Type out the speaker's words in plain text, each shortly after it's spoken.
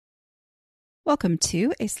Welcome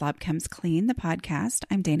to A Slob Comes Clean, the podcast.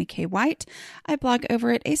 I'm Dana K. White. I blog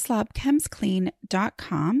over at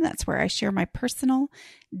aslobcomesclean.com. That's where I share my personal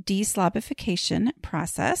deslobification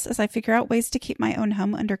process as I figure out ways to keep my own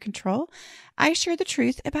home under control. I share the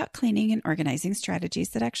truth about cleaning and organizing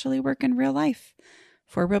strategies that actually work in real life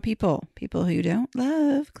for real people who don't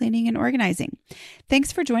love cleaning and organizing.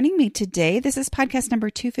 Thanks for joining me today. This is podcast number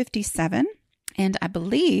 257. And I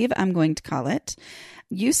believe I'm going to call it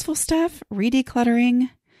Useful Stuff, Re-Decluttering,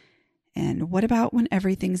 and What About When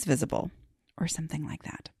Everything's Visible, or something like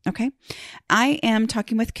that. Okay. I am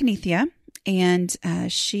talking with Kenethia, and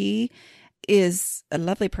she is a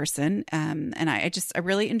lovely person. And I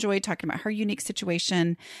really enjoyed talking about her unique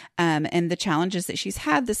situation, and the challenges that she's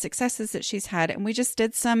had, the successes that she's had. And we just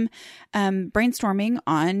did some brainstorming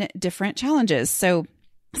on different challenges. So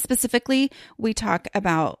specifically, we talk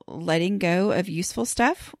about letting go of useful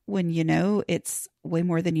stuff when you know it's way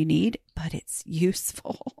more than you need, but it's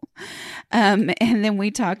useful. And then we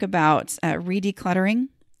talk about re-decluttering,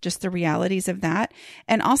 just the realities of that.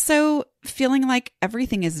 And also feeling like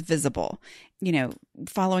everything is visible,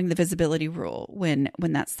 following the visibility rule when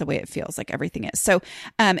that's the way it feels like everything is. So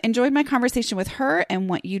enjoyed my conversation with her and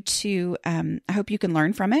want you to, I hope you can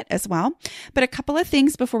learn from it as well. But a couple of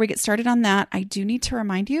things before we get started on that, I do need to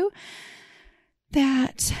remind you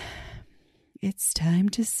that it's time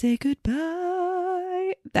to say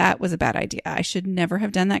goodbye. That was a bad idea. I should never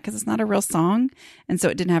have done that because it's not a real song. And so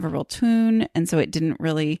it didn't have a real tune. And so it didn't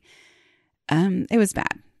really, it was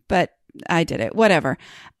bad, but I did it, whatever.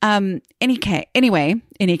 Anyway,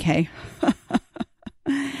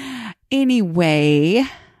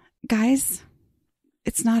 guys,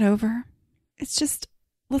 it's not over. It's just,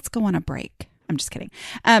 let's go on a break. I'm just kidding.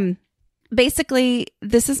 Basically,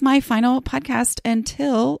 this is my final podcast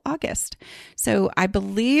until August. So I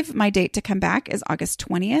believe my date to come back is August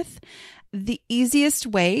 20th. The easiest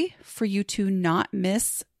way for you to not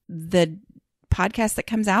miss the podcast that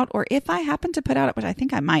comes out, or if I happen to put out, which I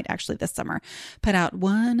think I might actually this summer, put out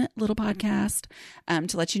one little podcast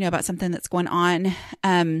to let you know about something that's going on.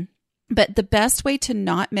 But the best way to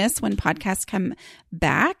not miss when podcasts come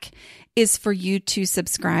back is for you to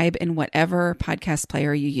subscribe in whatever podcast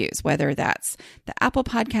player you use, whether that's the Apple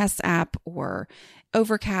Podcasts app or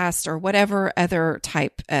Overcast or whatever other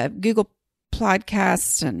type of Google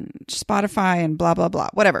Podcasts and Spotify and blah, blah, blah,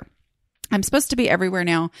 whatever. I'm supposed to be everywhere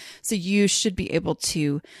now, so you should be able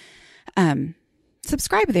to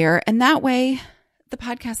subscribe there. And that way, the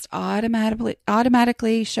podcast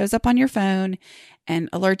automatically shows up on your phone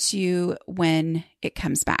and alerts you when it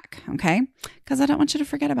comes back, okay? Because I don't want you to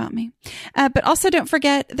forget about me. But also don't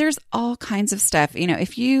forget, there's all kinds of stuff.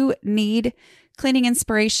 If you need cleaning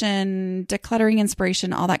inspiration, decluttering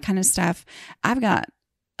inspiration, all that kind of stuff, I've got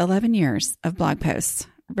 11 years of blog posts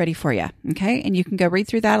ready for you. Okay. And you can go read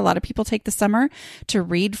through that. A lot of people take the summer to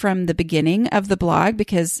read from the beginning of the blog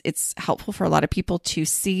because it's helpful for a lot of people to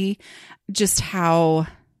see just how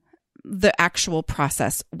the actual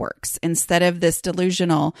process works instead of this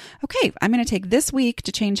delusional, okay, I'm going to take this week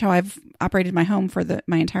to change how I've operated my home for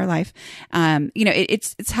my entire life.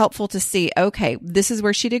 It's helpful to see, okay, this is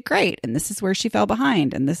where she did great. And this is where she fell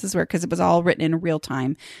behind. And this is where, because it was all written in real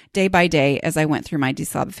time, day by day, as I went through my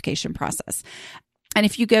deslobification process. And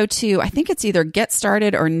if you go to, I think it's either Get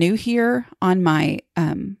Started or New Here on my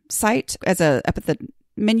site up at the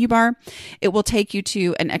menu bar, it will take you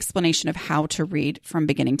to an explanation of how to read from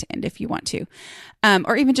beginning to end if you want to.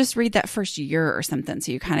 Or even just read that first year or something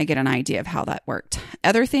so you kind of get an idea of how that worked.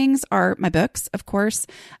 Other things are my books, of course.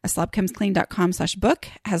 aslobcomesclean.com/book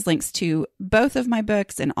has links to both of my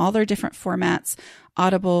books in all their different formats,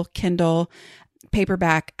 Audible, Kindle,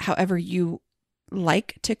 paperback, however you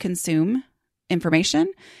like to consume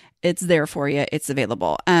information, it's there for you. It's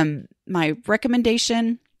available. My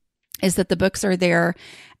recommendation is that the books are there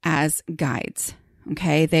as guides.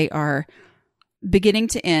 Okay. They are beginning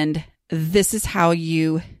to end. This is how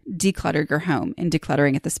you declutter your home in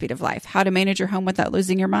Decluttering at the Speed of Life. How to manage your home without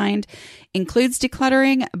losing your mind includes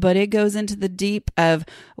decluttering, but it goes into the deep of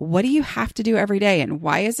what do you have to do every day? And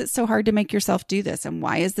why is it so hard to make yourself do this? And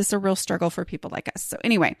why is this a real struggle for people like us? So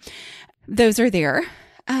anyway, those are there.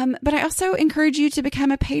 But I also encourage you to become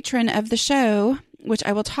a patron of the show, which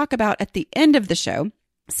I will talk about at the end of the show.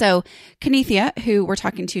 So Kenethia, who we're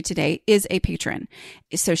talking to today, is a patron.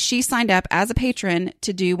 So she signed up as a patron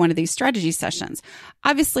to do one of these strategy sessions.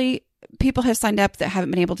 Obviously, people have signed up that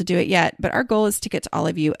haven't been able to do it yet, but our goal is to get to all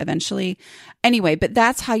of you eventually. Anyway, but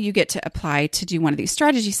that's how you get to apply to do one of these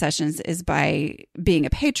strategy sessions, is by being a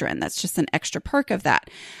patron. That's just an extra perk of that.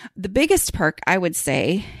 The biggest perk, I would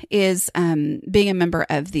say, is being a member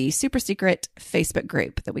of the super secret Facebook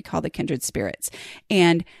group that we call the Kindred Spirits.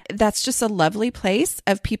 And that's just a lovely place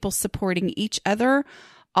of people supporting each other,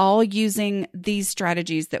 all using these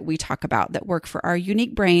strategies that we talk about that work for our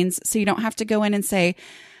unique brains. So you don't have to go in and say,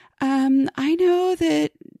 I know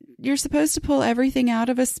that you're supposed to pull everything out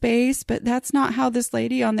of a space, but that's not how this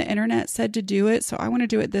lady on the internet said to do it. So I want to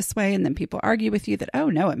do it this way. And then people argue with you that, oh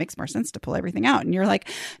no, it makes more sense to pull everything out. And you're like,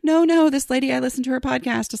 no, this lady, I listened to her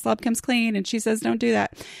podcast, A Slob Comes Clean, and she says, don't do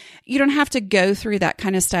that. You don't have to go through that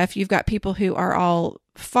kind of stuff. You've got people who are all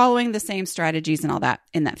following the same strategies and all that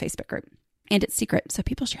in that Facebook group. And it's secret, so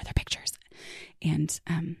people share their pictures and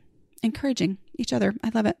encouraging each other. I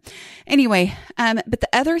love it. Anyway, but the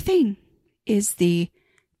other thing is the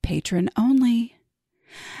patron-only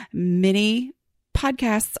mini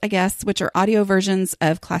podcasts, I guess, which are audio versions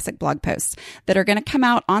of classic blog posts that are going to come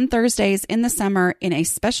out on Thursdays in the summer in a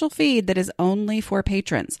special feed that is only for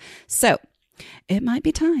patrons. So it might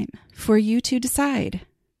be time for you to decide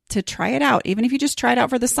to try it out, even if you just try it out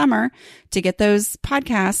for the summer, to get those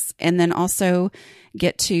podcasts and then also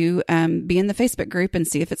get to be in the Facebook group and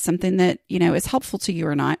see if it's something that, is helpful to you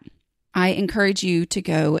or not. I encourage you to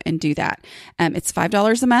go and do that. It's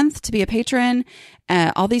 $5 a month to be a patron.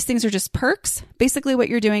 All these things are just perks. Basically, what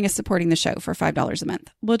you're doing is supporting the show for $5 a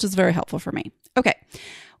month, which is very helpful for me. Okay.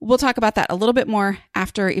 We'll talk about that a little bit more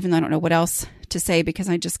after, even though I don't know what else to say because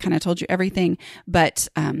I just kind of told you everything, but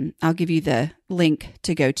I'll give you the link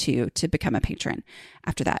to go to become a patron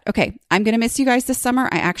after that. Okay, I'm going to miss you guys this summer.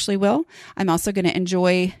 I actually will. I'm also going to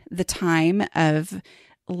enjoy the time of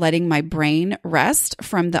letting my brain rest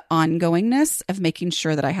from the ongoingness of making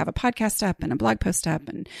sure that I have a podcast up and a blog post up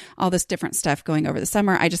and all this different stuff going over the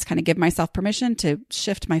summer. I just kind of give myself permission to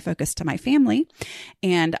shift my focus to my family.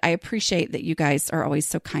 And I appreciate that you guys are always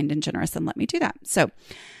so kind and generous and let me do that. So,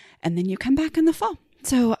 and then you come back in the fall.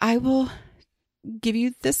 So I will give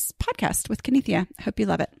you this podcast with Kenethia. I hope you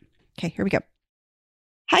love it. Okay, here we go.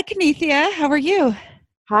 Hi, Kenethia. How are you?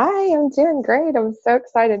 Hi, I'm doing great. I'm so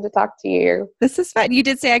excited to talk to you. This is fun. You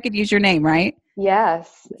did say I could use your name, right?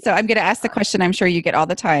 Yes. So I'm going to ask the question I'm sure you get all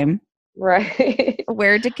the time. Right.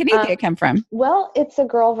 Where did Kenethia come from? Well, it's a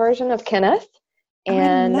girl version of Kenneth.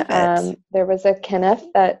 And there was a Kenneth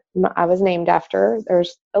that I was named after.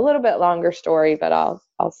 There's a little bit longer story, but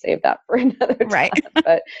I'll save that for another time. Right.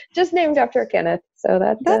 But just named after Kenneth. So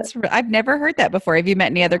that's I've never heard that before. Have you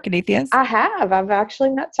met any other Kenethias? I have. I've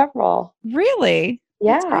actually met several. Really?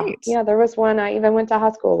 Yeah. That's great. Yeah. There was one I even went to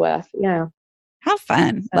high school with. Yeah. How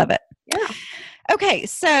fun. Love it. Yeah. Okay.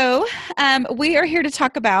 So we are here to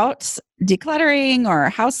talk about decluttering or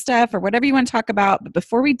house stuff or whatever you want to talk about. But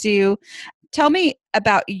before we do, tell me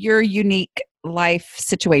about your unique life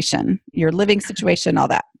situation, your living situation, all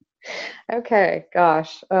that. Okay.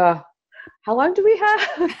 Gosh. How long do we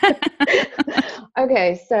have?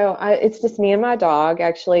 Okay, so it's just me and my dog,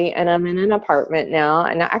 actually, and I'm in an apartment now.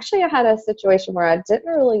 And I had a situation where I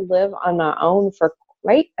didn't really live on my own for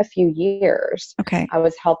quite a few years. Okay. I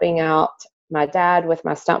was helping out my dad with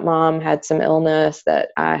my stepmom, had some illness that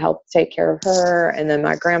I helped take care of her. And then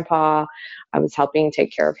my grandpa, I was helping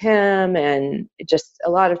take care of him, and just a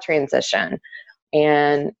lot of transition.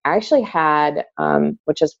 And I actually had,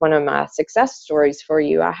 which is one of my success stories for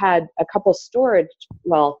you, I had a couple storage,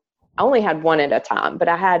 well, I only had one at a time, but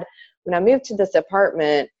when I moved to this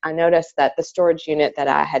apartment, I noticed that the storage unit that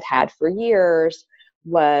I had had for years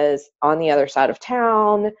was on the other side of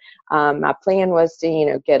town. My plan was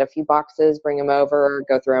to, get a few boxes, bring them over,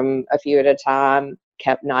 go through them a few at a time.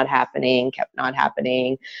 Kept not happening.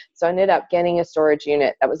 So I ended up getting a storage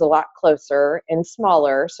unit that was a lot closer and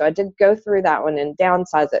smaller. So I did go through that one and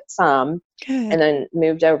downsize it some. Good. And then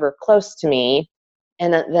moved over close to me.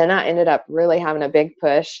 And then I ended up really having a big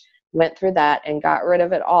push, went through that and got rid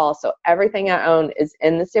of it all. So everything I own is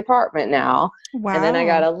in this apartment now. Wow. And then I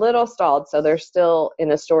got a little stalled. So there's still in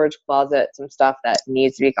a storage closet some stuff that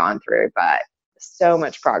needs to be gone through, but so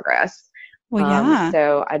much progress. Well, yeah.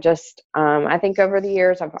 So I just, I think over the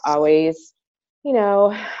years, I've always,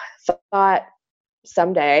 thought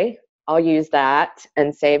someday I'll use that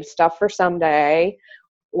and save stuff for someday.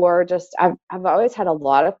 Or just, I've always had a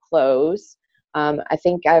lot of clothes. I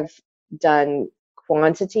think I've done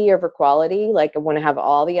quantity over quality. Like I want to have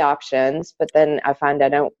all the options, but then I find I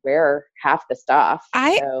don't wear half the stuff.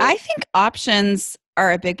 I think options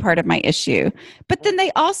are a big part of my issue, but then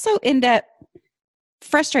they also end up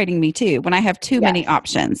frustrating me too when I have too many Yes.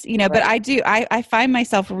 options, you know, but Right. I find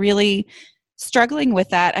myself really struggling with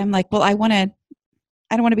that. I'm like, well, I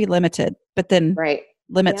don't want to be limited, but then Right.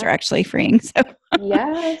 limits are Yeah. actually freeing. So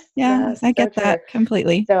Yes. yeah, Yes. I So get true. that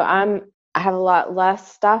completely. So I have a lot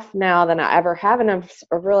less stuff now than I ever have, and I've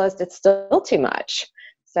realized it's still too much.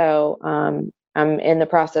 So I'm in the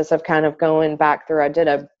process of kind of going back through. I did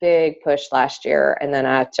a big push last year, and then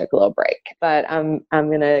I took a little break. But I'm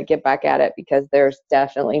gonna get back at it because there's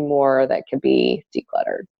definitely more that could be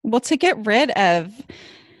decluttered. Well, to get rid of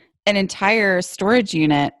an entire storage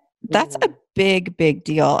unit, that's a Mhm. big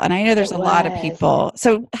deal. And I know there's It a lot of was. people.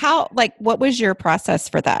 So how, like, what was your process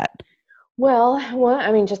for that? Well,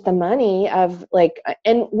 I mean, just the money of like,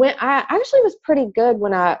 and when I actually was pretty good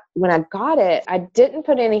when I got it, I didn't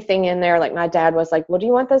put anything in there. Like my dad was like, "Well, do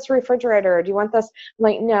you want this refrigerator? Or do you want this?" I'm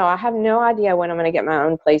like, "No, I have no idea when I'm going to get my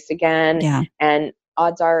own place again, Yeah. and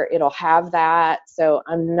odds are it'll have that. So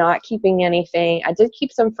I'm not keeping anything. I did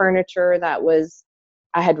keep some furniture that was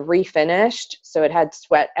I had refinished, so it had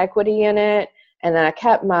sweat equity in it." And then I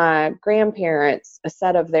kept my grandparents a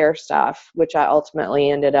set of their stuff, which I ultimately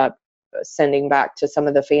ended up sending back to some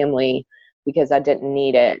of the family because I didn't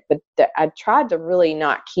need it. But I tried to really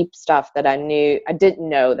not keep stuff that I didn't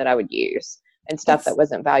know that I would use and stuff that That's,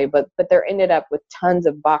 wasn't valuable. But there ended up with tons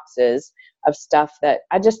of boxes of stuff that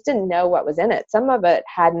I just didn't know what was in it. Some of it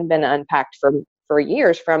hadn't been unpacked for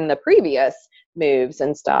years from the previous moves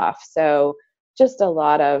and stuff. So just a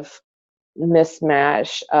lot of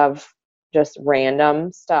mismatch of just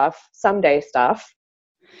random stuff, someday stuff.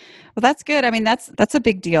 well, that's good. I mean, that's a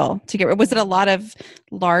big deal to get rid. Was it a lot of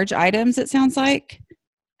large items, it sounds like?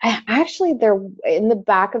 Actually, there in the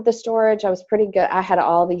back of the storage, I was pretty good. I had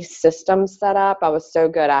all these systems set up. I was so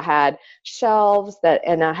good. I had shelves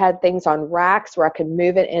and I had things on racks where I could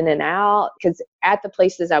move it in and out because at the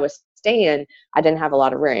places I was staying, I didn't have a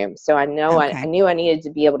lot of room. So I Okay. knew I needed to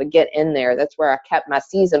be able to get in there. That's where I kept my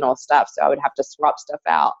seasonal stuff. So I would have to swap stuff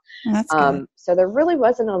out. Well, that's good. So there really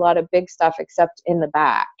wasn't a lot of big stuff except in the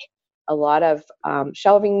back. A lot of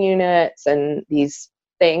shelving units and these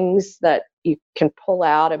things that you can pull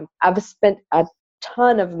out. And I've spent a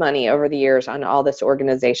ton of money over the years on all this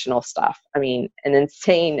organizational stuff. I mean, an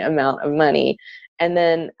insane amount of money. And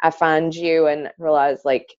then I find you and realize,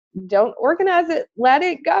 like, don't organize it, let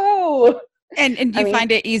it go. And do I you mean,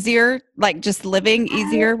 find it easier, like just living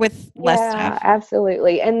easier with less yeah, stuff?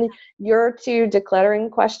 absolutely. And your two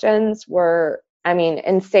decluttering questions were, I mean,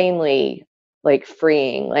 insanely like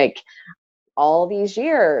freeing. Like all these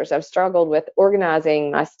years I've struggled with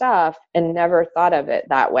organizing my stuff and never thought of it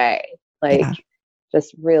that way. Like Yeah.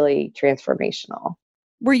 just really transformational.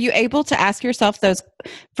 Were you able to ask yourself those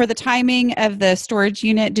for the timing of the storage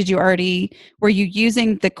unit? Were you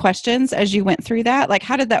using the questions as you went through that? Like,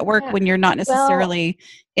 how did that work Yeah. when you're not Well, necessarily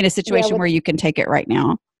in a yeah, situation where you can take it right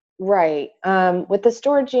now? right. With the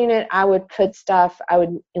storage unit, I would put stuff, I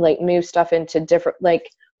would like move stuff into different, like,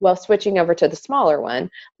 well, switching over to the smaller one,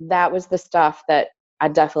 that was the stuff that I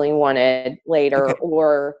definitely wanted later. Okay.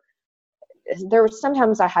 Or there were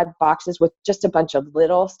sometimes I had boxes with just a bunch of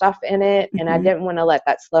little stuff in it, and I Hmm. didn't want to let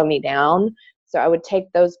that slow me down. So I would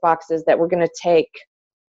take those boxes that were going to take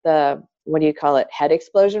the, what do you call it, head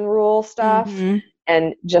explosion rule stuff. Hmm.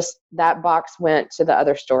 And just that box went to the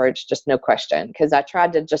other storage, just no question. Because I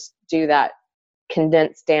tried to just do that,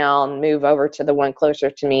 condense down, move over to the one closer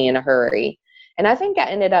to me in a hurry. And I think I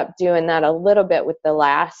ended up doing that a little bit with the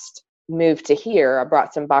last move to here. I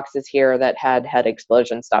brought some boxes here that had head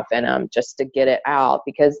explosion stuff in them just to get it out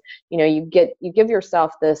because you give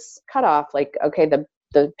yourself this cutoff like, okay,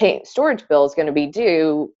 the paint storage bill is going to be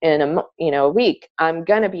due in a week. I'm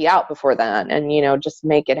going to be out before then, and just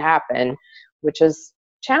make it happen, which is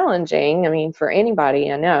challenging. I mean, for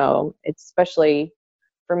anybody I know, it's especially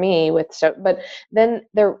for me but then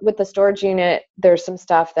there with the storage unit, there's some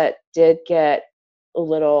stuff that did get a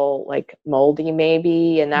little like moldy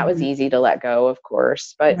maybe, and that was Hmm. easy to let go, of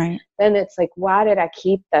course. But Right. then it's like, why did I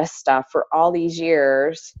keep this stuff for all these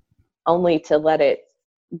years only to let it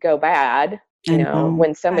go bad, I know.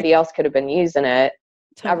 when I somebody else could have been using it.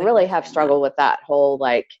 I totally really have understand that. struggled with that whole,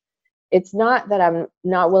 like, it's not that I'm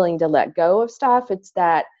not willing to let go of stuff, it's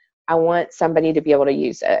that I want somebody to be able to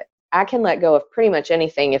use it. I can let go of pretty much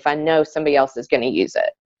anything if I know somebody else is going to use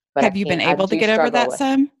it. But Have you been I able to do get over struggle that with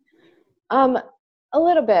some? um a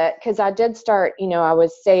little bit because I did start, I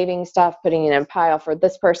was saving stuff, putting it in a pile for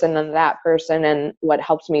this person and that person. And what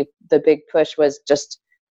helped me, the big push was just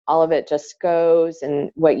all of it just goes. And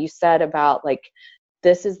what you said about like,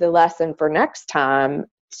 this is the lesson for next time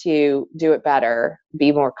to do it better,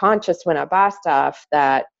 be more conscious when I buy stuff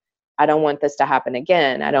that I don't want this to happen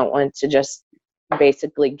again. I don't want to just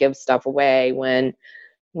basically give stuff away when,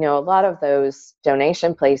 a lot of those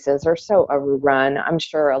donation places are so overrun. I'm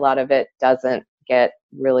sure a lot of it doesn't get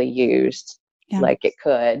really used like it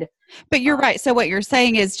could. But you're right. So what you're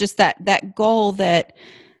saying is just that goal that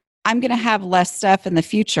I'm going to have less stuff in the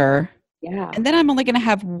future. Yeah. And then I'm only going to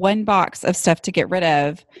have one box of stuff to get rid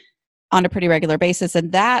of on a pretty regular basis.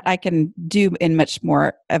 And that I can do in much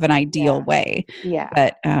more of an ideal way. Yeah.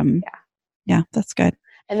 But yeah, that's good.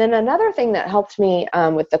 And then another thing that helped me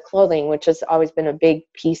with the clothing, which has always been a big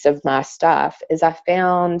piece of my stuff, is I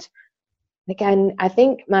found, again, I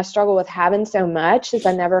think my struggle with having so much is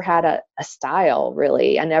I never had a style,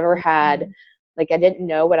 really. I never had, I didn't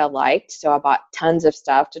know what I liked. So I bought tons of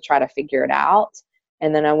stuff to try to figure it out.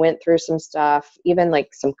 And then I went through some stuff, even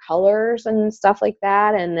some colors and stuff like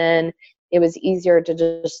that. And then it was easier to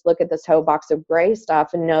just look at this whole box of gray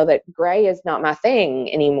stuff and know that gray is not my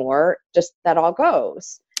thing anymore. Just that all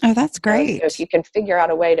goes. Oh, that's great. So if you can figure out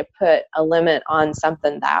a way to put a limit on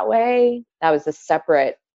something that way, that was a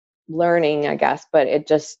separate learning, I guess, but it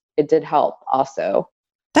did help also.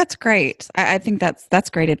 That's great. I think that's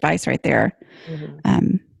great advice right there.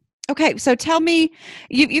 Mm-hmm. Okay. So tell me,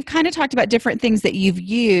 you've kind of talked about different things that you've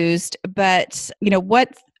used, but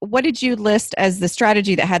what did you list as the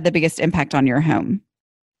strategy that had the biggest impact on your home?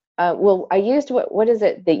 Well, I used what is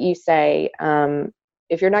it that you say?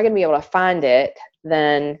 If you're not going to be able to find it,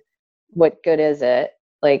 then what good is it?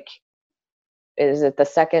 Is it the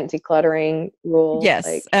second decluttering rule? Yes.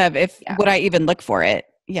 Would I even look for it?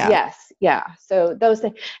 Yeah. Yes. Yeah. So those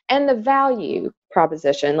things, and the value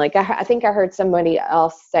proposition, I think I heard somebody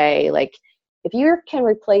else say, if you can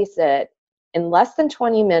replace it in less than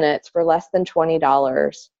 20 minutes for less than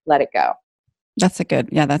 $20, let it go. That's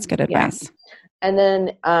good advice. Yeah. And then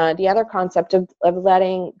the other concept of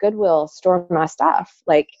letting Goodwill store my stuff.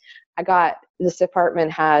 I got this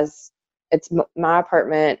apartment it's my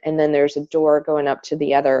apartment, and then there's a door going up to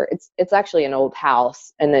the other. It's actually an old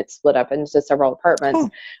house, and it's split up into several apartments. Oh.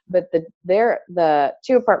 But the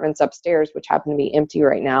two apartments upstairs, which happen to be empty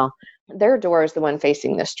right now, their door is the one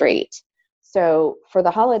facing the street. So for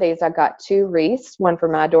the holidays, I got 2 wreaths, one for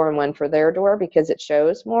my door and one for their door, because it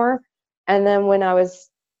shows more. And then when I was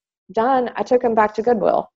done, I took them back to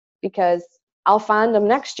Goodwill because I'll find them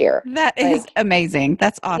next year. That is amazing.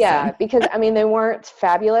 That's awesome. Yeah, because they weren't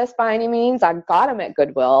fabulous by any means. I got them at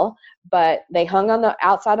Goodwill, but they hung on the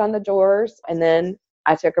outside on the doors, and then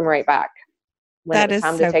I took them right back. When it was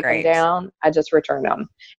time to take them down, I just returned them.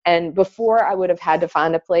 And before, I would have had to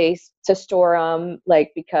find a place to store them,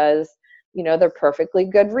 because they're perfectly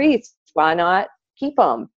good wreaths. Why not keep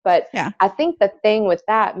them? But yeah. I think the thing with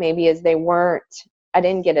that maybe is I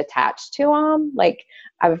didn't get attached to them.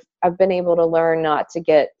 I've been able to learn not to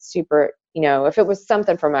get super, if it was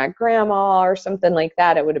something from my grandma or something like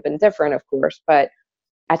that, it would have been different, of course, but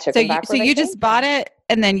I took them back. So you just bought it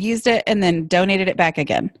and then used it and then donated it back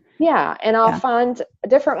again. Yeah. And I'll find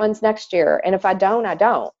different ones next year. And if I don't, I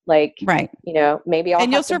don't. Right. Maybe I'll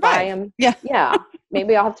have to buy them. Yeah. Yeah.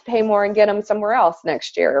 Maybe I'll have to pay more and get them somewhere else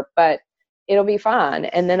next year, but it'll be fine.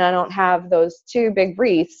 And then I don't have those 2 big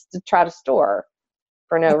wreaths to try to store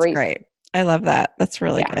for no reason. Great. I love that. That's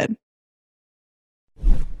really good.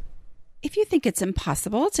 If you think it's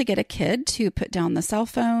impossible to get a kid to put down the cell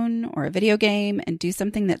phone or a video game and do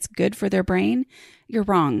something that's good for their brain, you're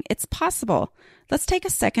wrong. It's possible. Let's take a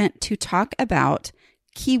second to talk about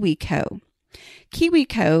KiwiCo.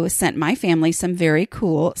 KiwiCo sent my family some very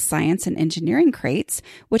cool science and engineering crates,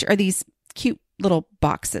 which are these cute little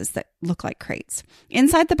boxes that look like crates.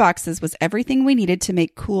 Inside the boxes was everything we needed to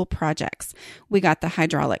make cool projects. We got the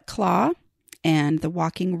hydraulic claw and the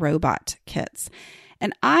walking robot kits.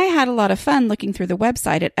 And I had a lot of fun looking through the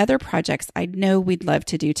website at other projects I know we'd love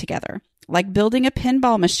to do together, like building a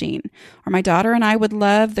pinball machine, or my daughter and I would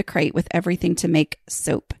love the crate with everything to make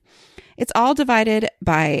soap. It's all divided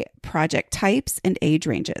by project types and age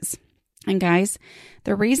ranges. And guys,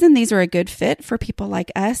 the reason these are a good fit for people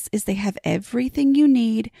like us is they have everything you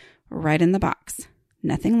need right in the box.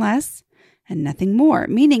 Nothing less and nothing more,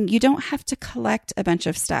 meaning you don't have to collect a bunch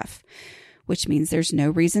of stuff, which means there's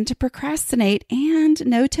no reason to procrastinate and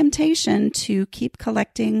no temptation to keep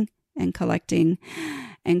collecting and collecting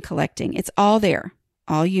and collecting. It's all there,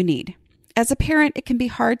 all you need. As a parent, it can be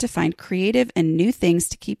hard to find creative and new things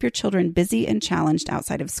to keep your children busy and challenged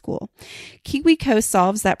outside of school. KiwiCo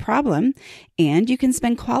solves that problem, and you can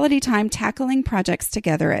spend quality time tackling projects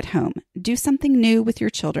together at home. Do something new with your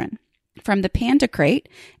children. From the Panda Crate,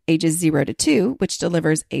 ages 0 to 2, which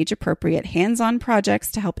delivers age-appropriate hands-on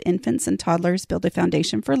projects to help infants and toddlers build a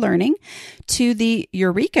foundation for learning, to the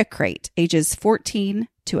Eureka Crate, ages 14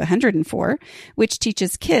 to 104, which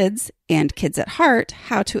teaches kids and kids at heart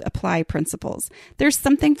how to apply principles. There's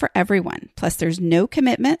something for everyone. Plus, there's no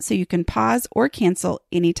commitment, so you can pause or cancel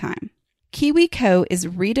anytime. KiwiCo is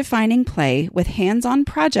redefining play with hands-on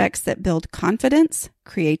projects that build confidence,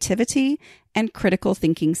 creativity, and critical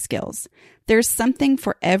thinking skills. There's something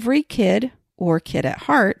for every kid or kid at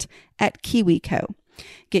heart at KiwiCo.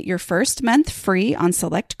 Get your first month free on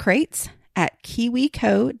select crates at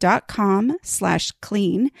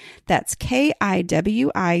kiwico.com/clean. That's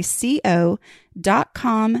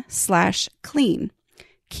KIWICO.com/clean.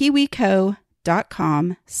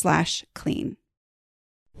 kiwico.com/clean.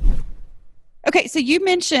 Okay, so you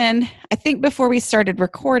mentioned, I think before we started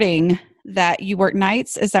recording, that you work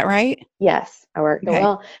nights. Is that right? Yes, I work. Okay.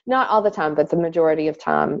 Well, not all the time, but the majority of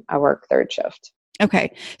time I work third shift.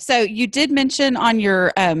 Okay. So you did mention on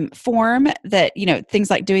your form that,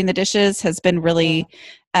 things like doing the dishes has been really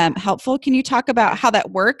helpful. Can you talk about how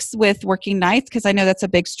that works with working nights? Because I know that's a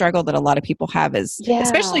big struggle that a lot of people have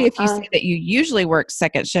especially if you say that you usually work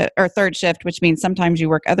second shift or third shift, which means sometimes you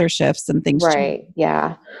work other shifts and things Right. change.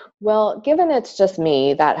 Yeah. Well, given it's just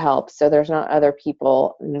me, that helps. So there's not other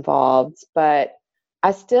people involved, but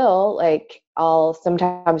I still I'll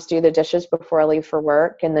sometimes do the dishes before I leave for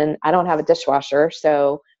work, and then I don't have a dishwasher.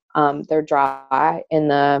 So they're dry in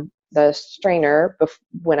the strainer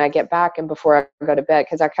when I get back and before I go to bed.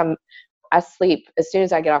 Cause I sleep as soon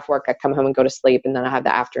as I get off work, I come home and go to sleep, and then I have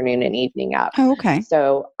the afternoon and evening up. Oh, okay.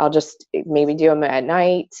 So I'll just maybe do them at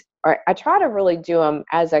night, or I try to really do them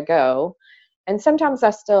as I go. And sometimes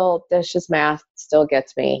dishes math still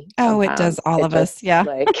gets me. Oh, it does all of us. Yeah.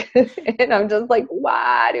 And I'm just like,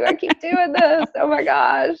 why do I keep doing this? Oh my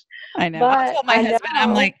gosh. I know. I told my husband,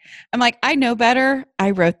 I'm like, I know better.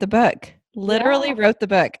 I wrote the book. Literally wrote the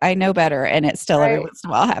book. I know better. And it still every once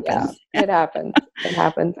in a while happens. Yeah, it happens. It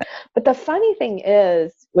happens. But the funny thing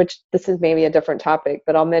is, which this is maybe a different topic,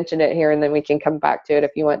 but I'll mention it here and then we can come back to it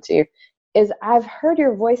if you want to, is I've heard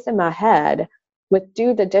your voice in my head with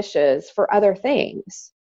do the dishes for other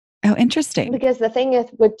things. Oh, interesting. Because the thing is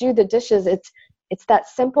with do the dishes, it's that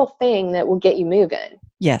simple thing that will get you moving.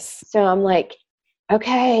 Yes. So I'm like,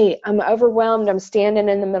 okay, I'm overwhelmed. I'm standing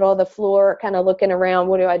in the middle of the floor, kind of looking around.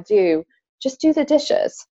 What do I do? Just do the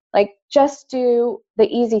dishes. Just do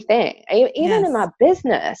the easy thing. Even in my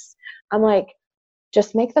business, I'm like,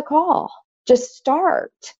 just make the call. Just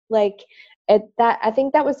start. I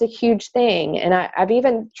think that was a huge thing. And I've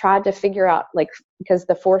even tried to figure out, because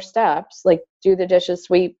the 4 steps, do the dishes,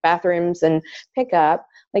 sweep, bathrooms, and pick up,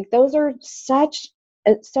 those are so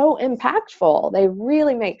impactful. They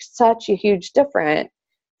really make such a huge difference.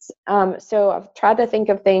 So I've tried to think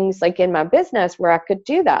of things in my business where I could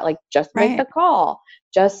do that, just make the call,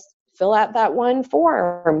 just fill out that one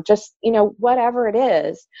form, just, whatever it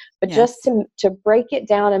is, but just to break it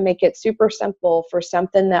down and make it super simple for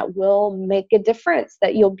something that will make a difference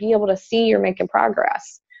that you'll be able to see you're making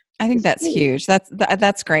progress. I think that's huge.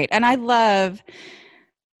 That's great. And I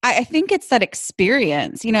think it's that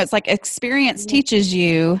experience, it's like experience teaches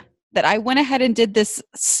you that I went ahead and did this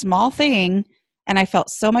small thing and I felt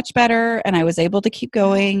so much better and I was able to keep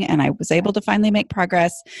going and I was able to finally make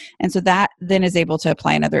progress. And so that then is able to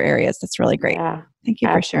apply in other areas. That's really great. Yeah, Thank you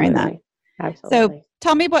for sharing that. Absolutely. So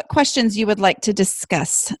tell me what questions you would like to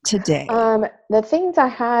discuss today. The things I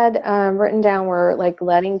had written down were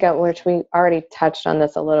letting go, which we already touched on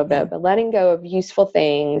this a little bit, but letting go of useful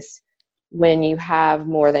things when you have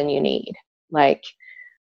more than you need.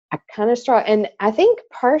 I kind of struggle. And I think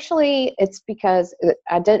partially it's because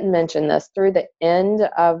I didn't mention this through the end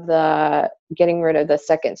of the getting rid of the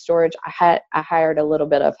second storage. I hired a little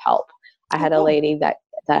bit of help. I had a lady that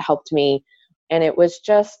helped me, and it was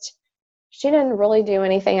just, she didn't really do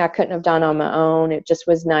anything I couldn't have done on my own. It just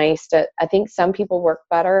was nice I think some people work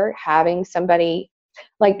better having somebody.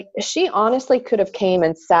 She honestly could have came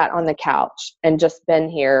and sat on the couch and just been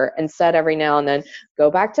here and said every now and then, go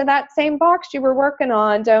back to that same box you were working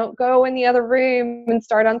on. Don't go in the other room and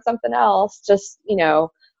start on something else. Just, and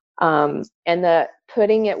the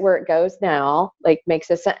putting it where it goes now, makes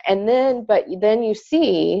a sense. And then, but then you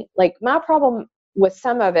see, my problem with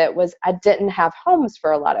some of it was I didn't have homes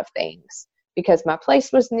for a lot of things because my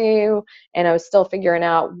place was new and I was still figuring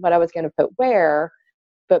out what I was going to put where.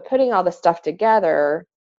 But putting all the stuff together,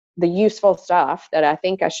 the useful stuff that I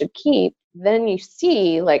think I should keep, then you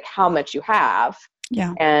see how much you have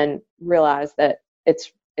and realize that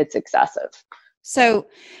it's excessive. So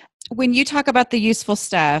when you talk about the useful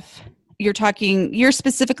stuff, you're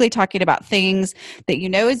specifically talking about things that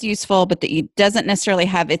is useful, but that it doesn't necessarily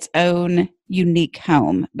have its own unique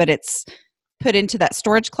home, but it's put into that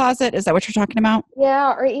storage closet. Is that what you're talking about?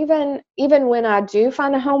 Yeah, or even when I do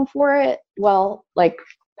find a home for it, well, like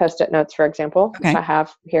Post-it notes, for example, which Okay. I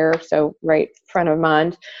have here, so right front of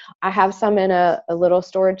mind. I have some in a little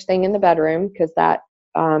storage thing in the bedroom because that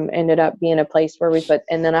ended up being a place where we put,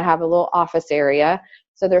 and then I have a little office area.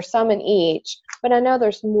 So there's some in each, but I know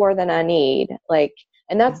there's more than I need. Like,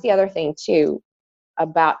 and that's the other thing too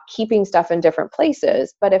about keeping stuff in different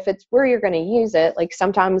places. But if it's where you're going to use it, like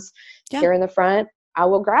sometimes here in the front, I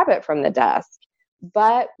will grab it from the desk.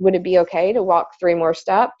 But would it be okay to walk 3 more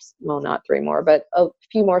steps? Well, not 3 more, but a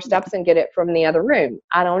few more steps and get it from the other room.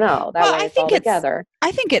 I don't know. That way it's all together.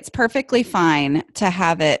 I think it's perfectly fine to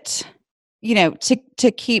have it,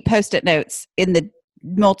 to keep Post-it notes in the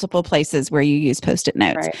multiple places where you use Post-it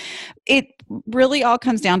notes. Right. It really all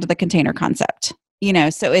comes down to the container concept,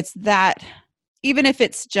 so it's that, even if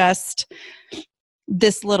it's just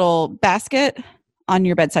this little basket on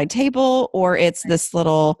your bedside table, or it's this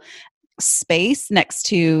little space next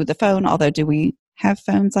to the phone, although do we have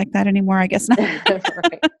phones like that anymore? I guess not.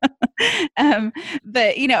 Right.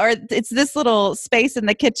 But or it's this little space in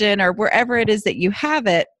the kitchen or wherever it is that you have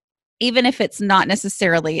it, even if it's not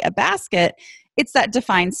necessarily a basket, it's that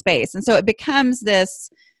defined space. And so it becomes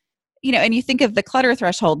this, and you think of the clutter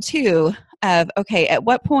threshold too, of, okay, at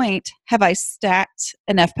what point have I stacked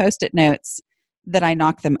enough Post-it notes that I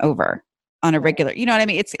knock them over on a regular, you know what I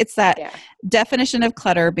mean? It's that definition of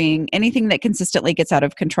clutter being anything that consistently gets out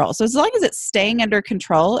of control. So as long as it's staying under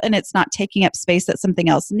control and it's not taking up space that something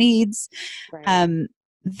else needs,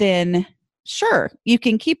 then sure, you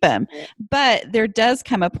can keep them. Right. But there does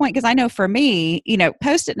come a point, because I know for me,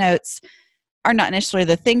 Post-it notes are not necessarily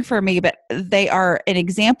the thing for me, but they are an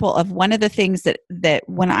example of one of the things that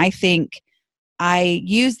when I think I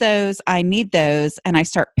use those, I need those, and I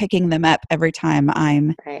start picking them up every time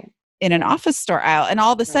I'm in an office store aisle. And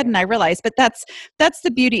all of a sudden I realize, but that's the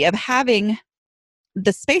beauty of having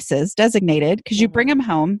the spaces designated, because you bring them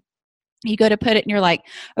home, you go to put it and you're like,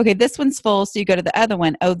 okay, this one's full. So you go to the other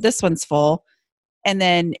one. Oh, this one's full. And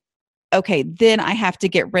then, okay, then I have to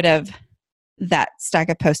get rid of that stack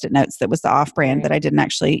of Post-it notes that was the off-brand that I didn't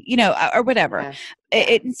actually, or whatever.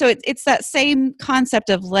 Yeah. So it's that same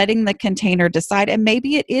concept of letting the container decide. And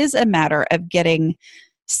maybe it is a matter of getting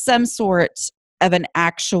some sort of an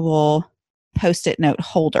actual Post-it note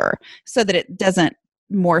holder so that it doesn't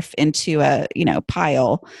morph into a,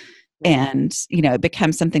 pile and, it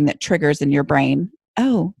becomes something that triggers in your brain.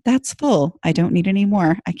 Oh, that's full. I don't need any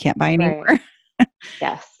more. I can't buy any more.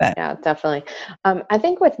 Yes. Yeah, definitely. I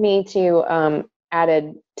think with me too,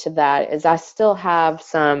 added to that is I still have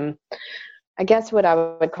some, I guess what I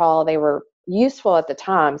would call, they were useful at the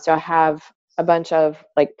time. So I have a bunch of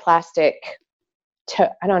like plastic,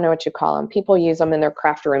 I don't know what you call them. People use them in their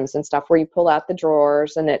craft rooms and stuff where you pull out the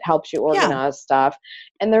drawers and it helps you organize stuff.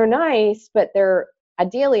 And they're nice, but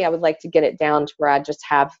ideally I would like to get it down to where I just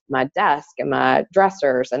have my desk and my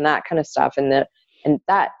dressers and that kind of stuff. And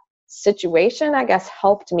that situation, I guess,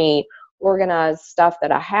 helped me organize stuff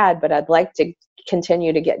that I had, but I'd like to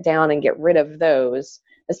continue to get down and get rid of those,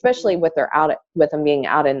 especially with them being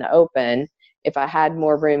out in the open. If I had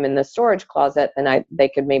more room in the storage closet, then they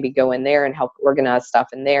could maybe go in there and help organize stuff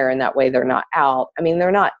in there, and that way they're not out. I mean,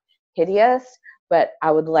 they're not hideous, but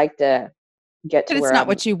I would like to get to where it's not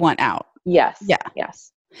what you want out. Yes. Yeah.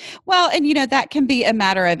 Yes. Well, and that can be a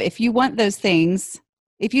matter of, if you want those things,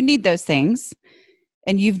 if you need those things,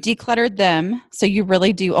 and you've decluttered them, so you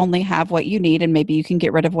really do only have what you need, and maybe you can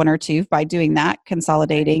get rid of one or two by doing that,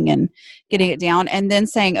 consolidating and getting it down, and then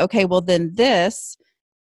saying, okay, well then this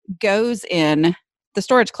goes in the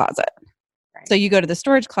storage closet. Right. So you go to the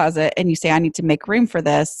storage closet and you say, I need to make room for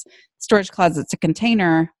this. Storage closet's a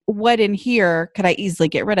container. What in here could I easily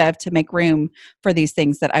get rid of to make room for these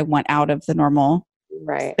things that I want out of the normal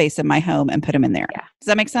space in my home, and put them in there? Yeah. Does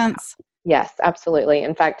that make sense? Yes, absolutely.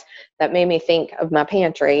 In fact, that made me think of my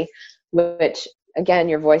pantry, which, again,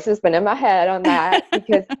 your voice has been in my head on that,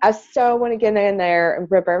 because I so want to get in there and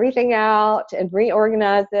rip everything out and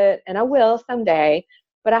reorganize it. And I will someday,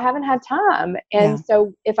 but I haven't had time. And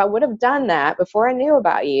so if I would have done that before I knew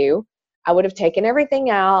about you, I would have taken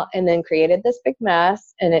everything out and then created this big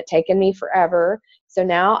mess, and it taken me forever. So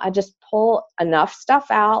now I just pull enough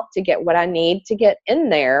stuff out to get what I need to get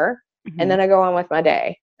in there. And then I go on with my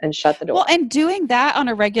day and shut the door. Well, and doing that on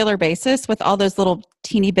a regular basis with all those little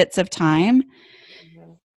teeny bits of time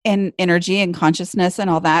and energy and consciousness and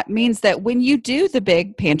all that means that when you do the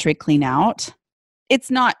big pantry clean out, it's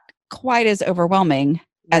not quite as overwhelming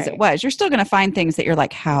as it was. You're still going to find things that you're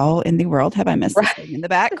like, how in the world have I missed this thing in the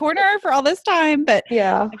back corner for all this time? But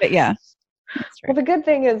yeah. That's Well, right. the good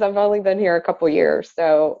thing is I've only been here a couple years,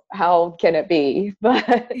 so how can it be?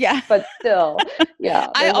 Yeah. But still, yeah,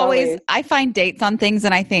 there's always I find dates on things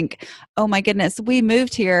and I think, oh my goodness, we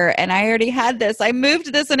moved here and I already had this. I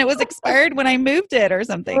moved this and it was expired when I moved it or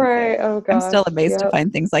something. So right. Oh I'm gosh. still amazed to Yep.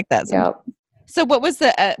 find things like that sometimes. Yep. So what was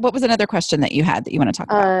another question that you had that you want to talk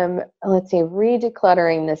about? Let's see,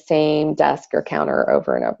 re-decluttering the same desk or counter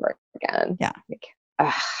over and over again. Yeah. Like,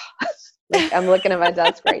 ah, like I'm looking at my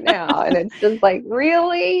desk right now and it's just like,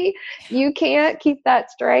 really? You can't keep that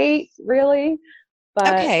straight? Really?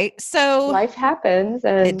 But Okay. So life happens it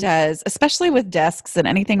and does, especially with desks and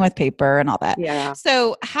anything with paper and all that. yeah,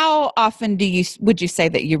 So how often would you say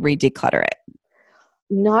that you re-declutter it?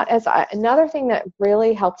 not as another thing that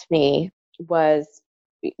really helped me was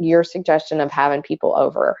your suggestion of having people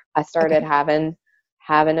over. I started Okay.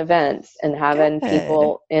 having events and having Good.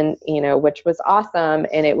 people in, which was awesome.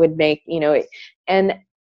 And it would make, and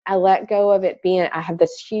I let go of it being, I have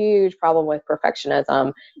this huge problem with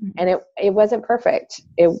perfectionism Mhm. and it wasn't perfect.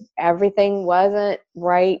 Everything wasn't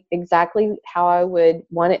right exactly how I would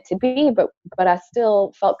want it to be, but I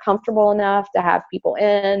still felt comfortable enough to have people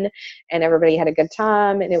in and everybody had a good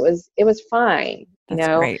time and it was fine, That's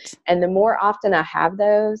great. and the more often I have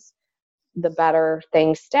those, the better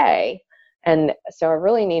things stay. And so I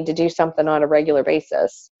really need to do something on a regular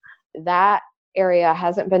basis. That area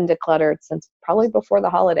hasn't been decluttered since probably before the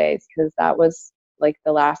holidays because that was like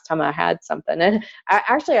the last time I had something. And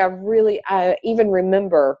I even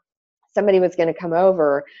remember somebody was going to come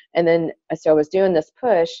over and then so I was doing this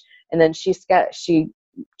push and then she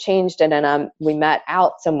changed it and we met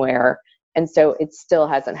out somewhere and so it still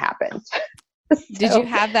hasn't happened. Did you So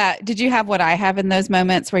have that? Did you have what I have in those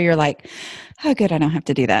moments where you're like, oh, good, I don't have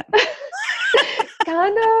to do that?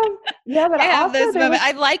 kind of, yeah, but I have also those there moments.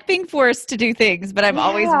 was, I like being forced to do things, but I'm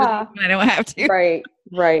always yeah, relieved when I don't have to. right,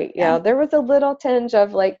 right, Yeah. yeah. There was a little tinge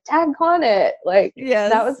of like, tag on it, like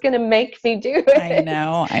that was Yes. going to make me do I it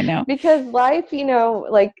know. I know. because life,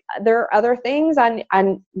 like there are other things I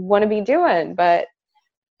want to be doing, but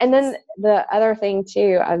and then the other thing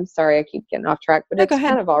too. I'm sorry, I keep getting off track, but No, go it's ahead.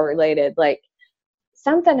 kind of all related. Like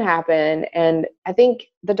something happened and I think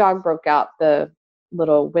the dog broke out the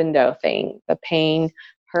little window thing, the pane.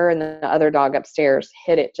 Her and the other dog upstairs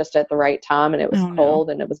hit it just at the right time and it was Oh, no. cold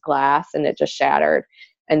and it was glass and it just shattered.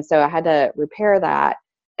 And so I had to repair that.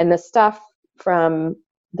 And the stuff from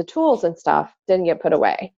the tools and stuff didn't get put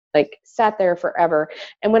away, like sat there forever.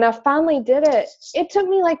 And when I finally did it, it took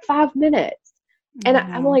me like 5 minutes. And Oh,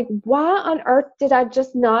 I'm no. like, why on earth did I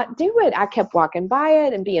just not do it? I kept walking by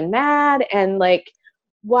it and being mad and like,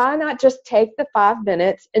 why not just take the 5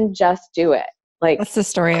 minutes and just do it? Like, That's the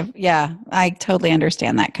story of, yeah, I totally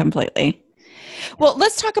understand that completely. Well,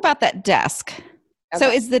 let's talk about that desk. So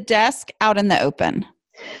okay, is the desk out in the open?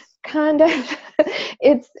 kind of.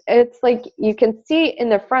 It's like you can see in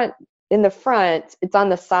the front, it's on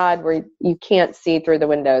the side where you can't see through the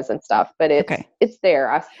windows and stuff, but it's Okay. it's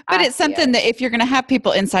there. But I it's see it. something that if you're going to have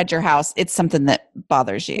people inside your house, it's something that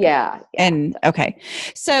bothers you. Yeah, yeah, And okay.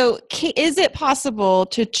 So is it possible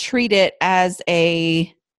to treat it as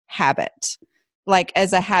a habit? Like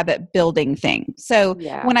as a habit building thing. So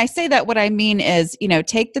yeah, when I say that, what I mean is,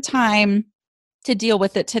 take the time to deal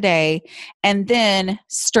with it today and then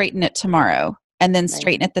straighten it tomorrow and then right.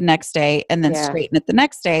 straighten it the next day and then Yeah, straighten it the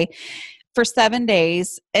next day for 7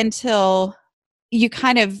 days until you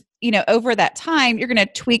kind of, over that time, you're going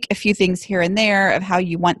to tweak a few things here and there of how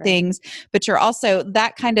you want right. things, but you're also,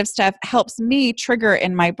 that kind of stuff helps me trigger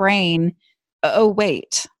in my brain, oh,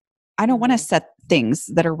 wait, I don't want to Hmm. set things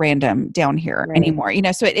that are random down here Right, anymore.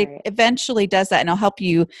 So it right, eventually does that and it'll help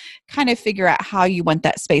you kind of figure out how you want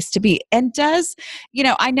that space to be. And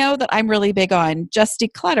I know that I'm really big on just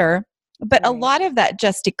declutter, but a right. lot of that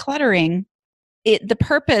just decluttering, the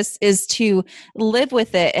purpose is to live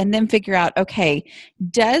with it and then figure out, okay,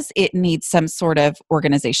 does it need some sort of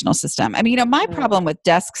organizational system? I mean, my Mm, problem with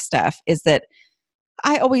desk stuff is that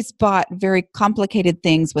I always bought very complicated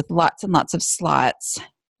things with lots and lots of slots.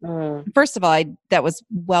 mm, First of all, that was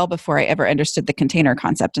well before I ever understood the container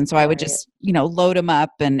concept. And so I would right. just, load them up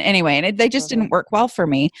and anyway, and they just Hmm. didn't work well for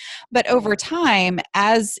me. But over Right, time,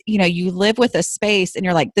 as you live with a space and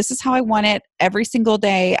you're like, this is how I want it every single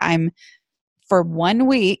day. For 1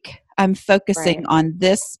 week, I'm focusing right. on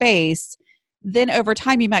this space. Then over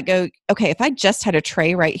time, you might go, okay, if I just had a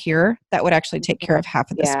tray right here, that would actually take care Mhm. of half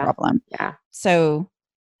of this Yeah, problem. yeah. So,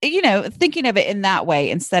 thinking of it in that way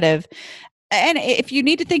instead of, and if you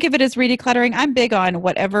need to think of it as re-decluttering, I'm big on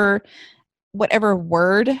whatever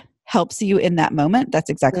word helps you in that moment. That's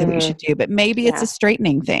exactly what you Mm, should do. But maybe it's a yeah.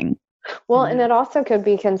 straightening thing. I Well, don't and know. it also could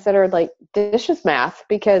be considered like dishes math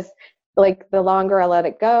because like the longer I let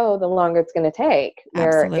it go, the longer it's going to take,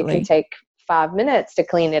 where it can Absolutely. take 5 minutes to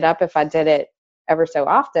clean it up if I did it ever so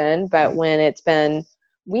often. But when it's been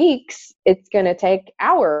weeks, it's going to take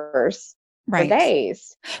hours or Right.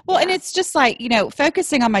 days. Well, and Yeah. it's just like,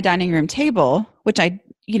 focusing on my dining room table, which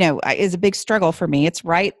is a big struggle for me. It's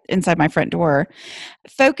right inside my front door.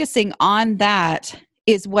 Focusing on that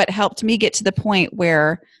is what helped me get to the point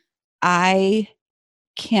where I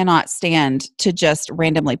cannot stand to just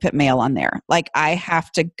randomly put mail on there. Like, I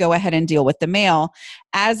have to go ahead and deal with the mail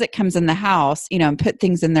as it comes in the house, and put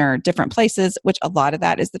things in their different places, which a lot of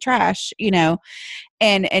that is the trash,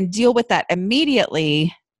 and deal with that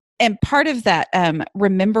immediately. And part of that,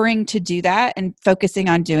 remembering to do that and focusing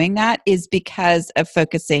on doing that is because of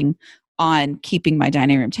focusing on keeping my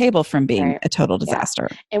dining room table from being Right. a total Yeah. disaster.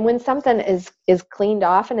 And when something is cleaned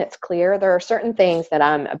off and it's clear, there are certain things that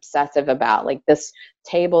I'm obsessive about, like this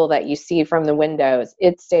table that you see from the windows,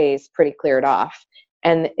 it stays pretty cleared off.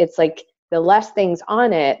 And it's like the less things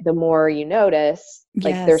on it, the more you notice,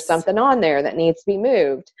 like there's Yes. something on there that needs to be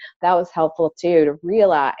moved. That was helpful too, to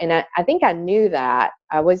realize. And I think I knew that.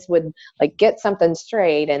 I always would like get something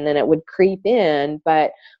straight and then it would creep in.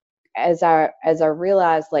 But as I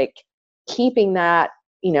realized, like, keeping that,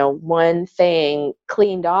 one thing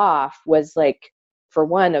cleaned off was like, for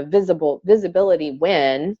one, a visibility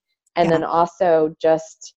win. And Yeah. then also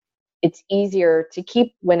just, it's easier to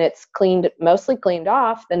keep when it's mostly cleaned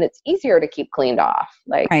off, then it's easier to keep cleaned off.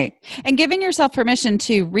 Like, Right. And giving yourself permission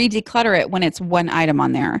to re-declutter it when it's one item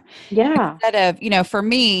on there. yeah, Instead of, for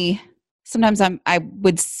me, sometimes I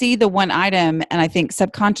would see the one item and I think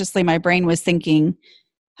subconsciously my brain was thinking,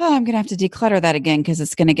 oh, I'm going to have to declutter that again because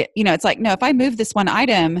it's going to get, it's like, no, if I move this one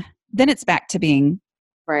item, then it's back to being,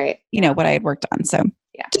 right. what I had worked on. So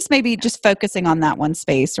Yeah. just maybe just focusing on that one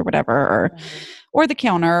space or whatever, or the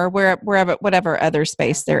counter or wherever, whatever other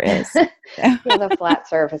space there is. Yeah, the flat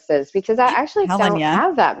surfaces, because I actually Telling don't ya.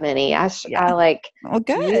 have that many. Yeah. I like Well,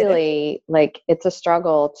 good. really, like, it's a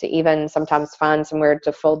struggle to even sometimes find somewhere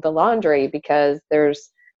to fold the laundry because there's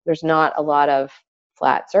not a lot of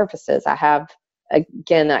flat surfaces. I have,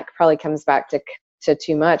 again, that probably comes back to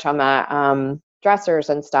too much on my dressers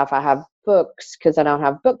and stuff. I have books because I don't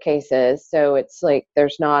have bookcases, so it's like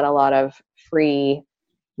there's not a lot of free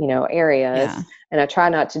areas. Yeah. And I try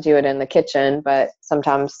not to do it in the kitchen, but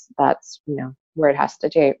sometimes that's, where it has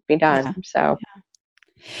to be done. Yeah. So,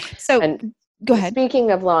 So and go ahead.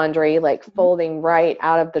 speaking of laundry, like folding right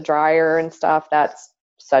out of the dryer and stuff, that's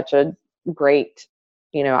such a great,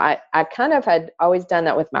 I kind of had always done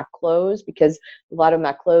that with my clothes because a lot of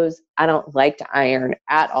my clothes, I don't like to iron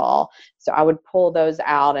at all. So I would pull those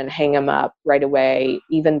out and hang them up right away,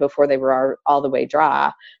 even before they were all the way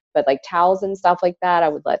dry. But like towels and stuff like that, I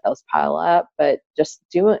would let those pile up. But just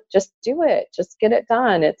do it. Just get it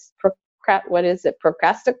done. It's what is it?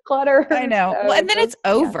 Procrastinator. I know. So Well, and then it's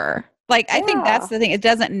over. Like, I think that's the thing. It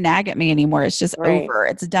doesn't nag at me anymore. It's just Right. over.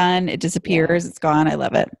 It's done. It disappears. It's gone. I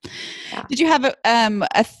love it. Yeah. Did you have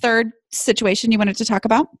a third situation you wanted to talk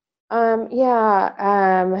about? I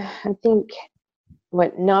think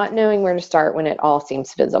not knowing where to start when it all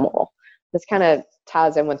seems visible. This kind of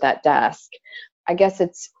ties in with that desk. I guess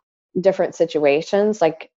it's different situations.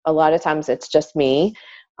 Like a lot of times it's just me.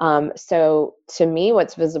 So to me,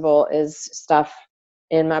 what's visible is stuff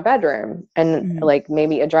in my bedroom, and like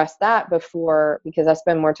maybe address that before, because I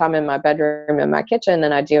spend more time in my bedroom and my kitchen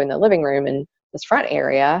than I do in the living room and this front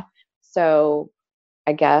area. So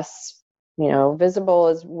I guess, visible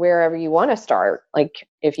is wherever you want to start. Like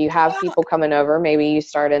if you have people coming over, maybe you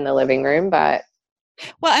start in the living room, but.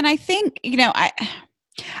 Well, and I think,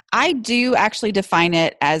 I do actually define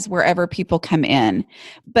it as wherever people come in,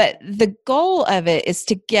 but the goal of it is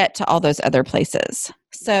to get to all those other places.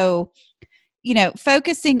 So,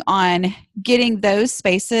 focusing on getting those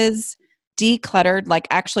spaces decluttered, like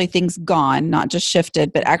actually things gone, not just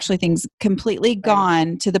shifted, but actually things completely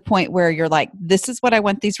gone to the point where you're like, this is what I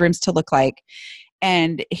want these rooms to look like.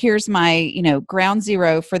 And here's my, ground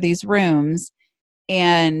zero for these rooms.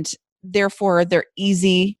 And therefore they're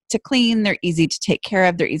easy to clean. They're easy to take care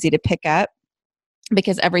of. They're easy to pick up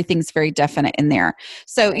because everything's very definite in there.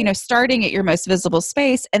 So, starting at your most visible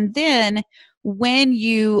space, and then when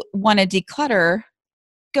you want to declutter,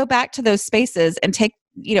 go back to those spaces and take,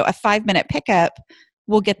 a 5-minute pickup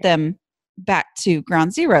will get them back to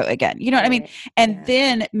ground zero again. You know what I mean? And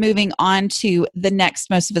then moving on to the next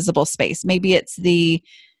most visible space. Maybe it's the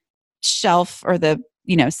shelf or the,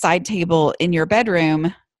 side table in your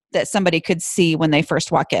bedroom that somebody could see when they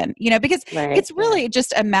first walk in, because it's really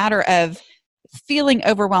just a matter of feeling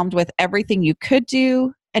overwhelmed with everything you could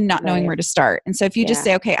do and not knowing where to start. And so if you just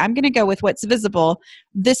say, okay, I'm going to go with what's visible,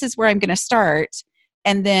 this is where I'm going to start.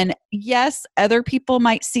 And then, yes, other people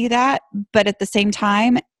might see that, but at the same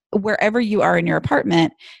time, wherever you are in your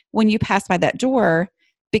apartment, when you pass by that door,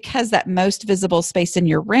 because that most visible space in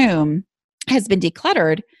your room has been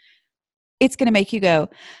decluttered, it's going to make you go,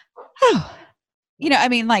 oh, I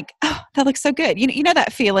mean, like, oh, that looks so good. You know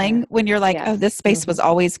that feeling when you're like, oh, this space was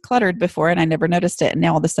always cluttered before and I never noticed it. And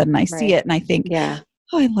now all of a sudden I see it and I think, oh,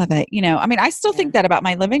 I love it. I mean, I still think that about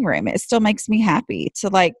my living room. It still makes me happy to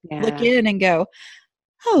like look in and go,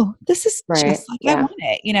 oh, this is just like I want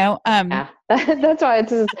it, That's why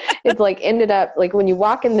it's like ended up like when you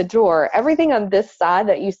walk in the door, everything on this side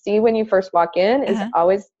that you see when you first walk in is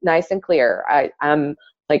always nice and clear. I'm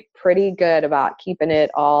like pretty good about keeping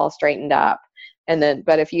it all straightened up. And then,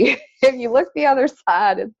 but if you look the other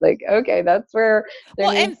side, it's like, okay, that's where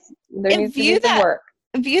there needs to be some work.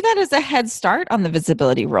 View that as a head start on the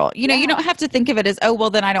visibility rule. You don't have to think of it as, oh, well,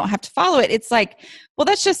 then I don't have to follow it. It's like, well,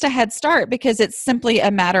 that's just a head start because it's simply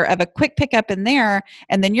a matter of a quick pickup in there.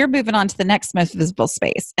 And then you're moving on to the next most visible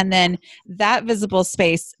space. And then that visible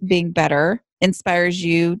space being better inspires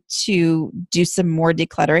you to do some more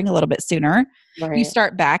decluttering a little bit sooner. Right. You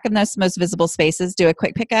start back in those most visible spaces, do a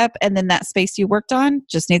quick pickup, and then that space you worked on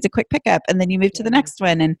just needs a quick pickup. And then you move to the next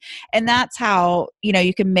one. And that's how,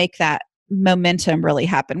 you can make that momentum really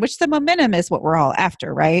happen, which the momentum is what we're all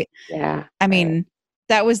after, right? Yeah. I mean,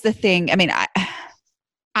 that was the thing. I mean,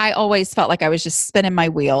 I always felt like I was just spinning my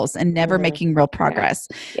wheels and never making real progress.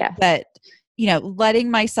 Yeah. But,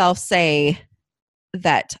 letting myself say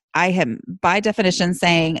that I am by definition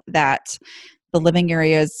saying that the living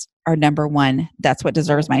areas are number one. That's what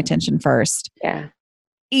deserves my attention first. Yeah.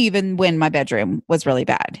 Even when my bedroom was really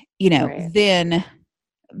bad, then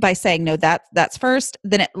by saying, no, that's first,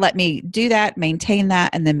 then it let me do that, maintain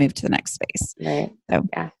that, and then move to the next space. Right. So,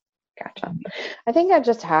 yeah. Gotcha. I think I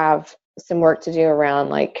just have some work to do around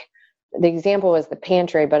like the example was the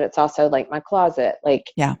pantry, but it's also like my closet. Like,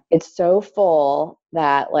 it's so full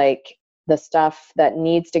that like the stuff that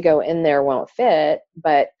needs to go in there won't fit,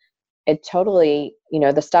 but it totally,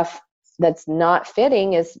 the stuff that's not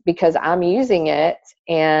fitting is because I'm using it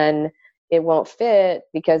and it won't fit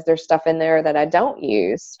because there's stuff in there that I don't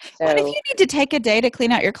use. So well, if you need to take a day to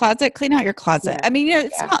clean out your closet, clean out your closet. I mean,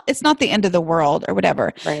 it's not the end of the world or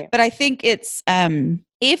whatever. Right. But I think it's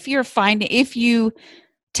if you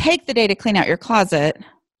take the day to clean out your closet,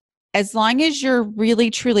 as long as you're really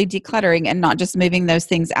truly decluttering and not just moving those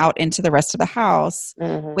things out into the rest of the house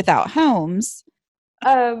without homes.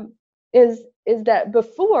 Is that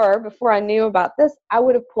before I knew about this, I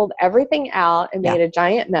would have pulled everything out and made a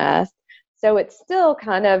giant mess. So it still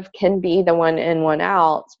kind of can be the one in, one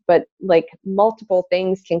out, but like multiple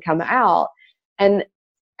things can come out. And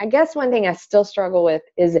I guess one thing I still struggle with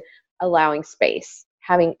is allowing space,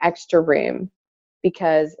 having extra room,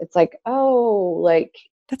 because it's like,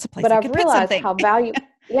 that's a place. But I've realized how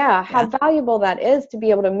valuable that is to be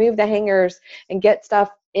able to move the hangers and get stuff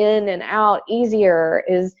in and out easier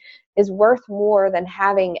is worth more than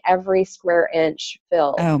having every square inch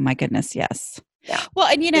filled. Oh my goodness. Yes. Yeah. Well,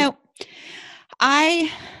 and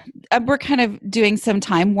we're kind of doing some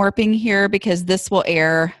time warping here because this will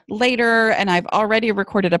air later and I've already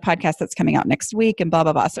recorded a podcast that's coming out next week and blah,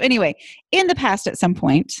 blah, blah. So anyway, in the past at some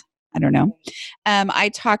point, I don't know, I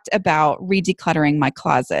talked about re-decluttering my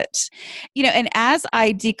closet, and as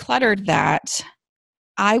I decluttered that,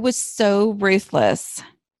 I was so ruthless.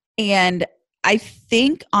 And I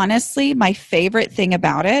think honestly, my favorite thing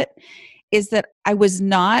about it is that I was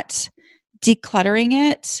not decluttering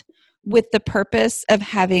it with the purpose of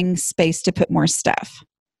having space to put more stuff,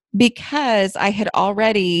 because I had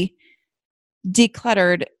already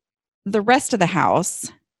decluttered the rest of the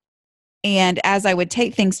house. And as I would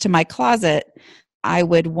take things to my closet, I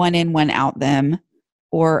would one in, one out them,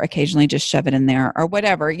 or occasionally just shove it in there or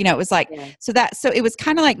whatever. It was like, so it was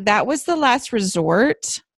kind of like that was the last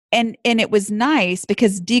resort. And it was nice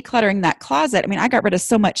because decluttering that closet, I mean, I got rid of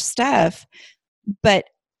so much stuff, but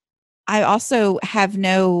I also have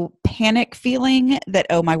no panic feeling that,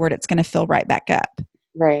 oh my word, it's going to fill right back up.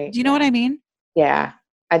 Right. Do you know what I mean? Yeah,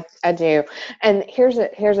 I do. And here's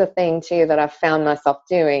a thing too that I've found myself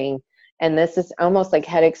doing. And this is almost like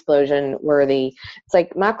head explosion worthy. It's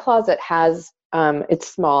like my closet has, it's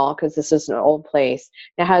small because this is an old place.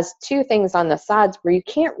 It has two things on the sides where you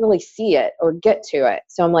can't really see it or get to it.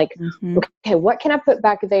 So I'm like, okay, what can I put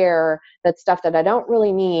back there? That's stuff that I don't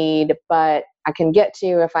really need, but I can get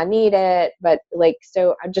to if I need it. But like,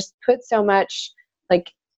 so I just put so much,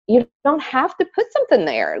 like, you don't have to put something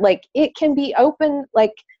there. Like it can be open,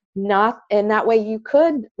 like and that way you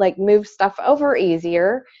could like move stuff over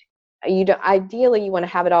easier. You don't, ideally you want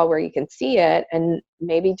to have it all where you can see it and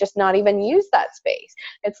maybe just not even use that space.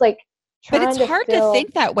 It's like But it's trying to hard to fill.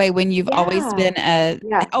 think that way when you've always been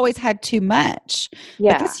Yeah. always had too much. But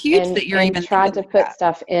Yeah. that's huge that you're And even tried thinking to like put that.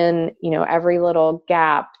 stuff in, every little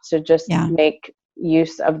gap to just Yeah. make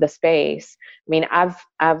use of the space. I mean, I've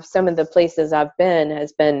some of the places I've been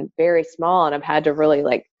has been very small and I've had to really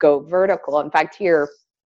like go vertical. In fact, here,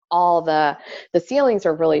 all the ceilings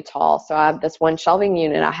are really tall. So I have this one shelving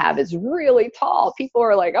unit I have is really tall. People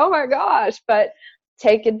are like, oh my gosh, but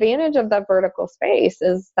take advantage of that vertical space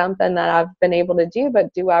is something that I've been able to do.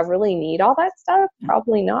 But do I really need all that stuff?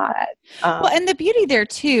 Probably not. Well, and the beauty there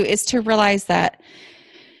too is to realize that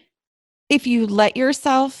if you let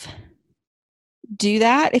yourself do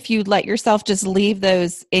that, if you let yourself just leave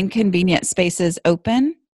those inconvenient spaces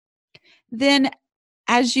open, then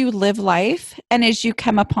as you live life and as you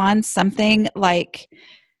come upon something like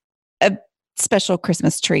a special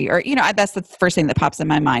Christmas tree or, that's the first thing that pops in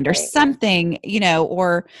my mind or something,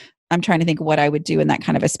 or I'm trying to think what I would do in that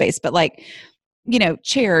kind of a space, but like,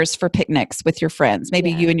 chairs for picnics with your friends. Maybe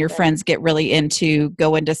you and your friends get really into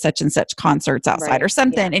going to such and such concerts outside or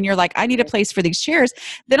something. And you're like, I need a place for these chairs.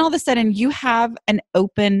 Then all of a sudden you have an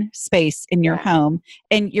open space in your home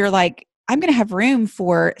and you're like, I'm going to have room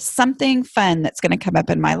for something fun that's going to come up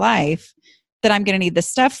in my life that I'm going to need this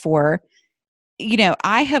stuff for.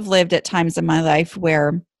 I have lived at times in my life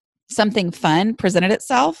where something fun presented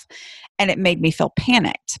itself and it made me feel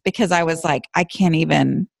panicked because I was like, I can't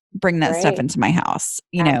even bring that stuff into my house,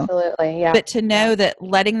 Absolutely. Yeah. But to know that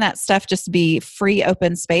letting that stuff just be free,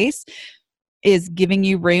 open space is giving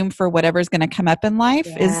you room for whatever's going to come up in life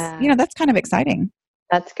is, that's kind of exciting.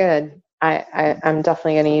 That's good. I'm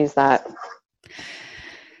definitely going to use that.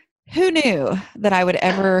 Who knew that I would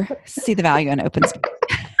ever see the value in open space?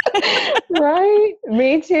 Right.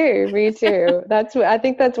 Me too. I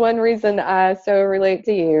think that's one reason I so relate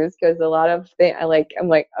to you is because a lot of things I'm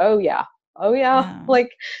like, oh yeah. Like,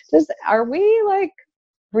 are we like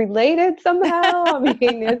related somehow? I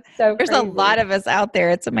mean, it's so There's crazy. a lot of us out there.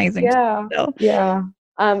 It's amazing. Yeah. Yeah.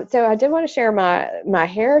 So I did want to share my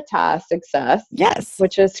hair tie success. Yes.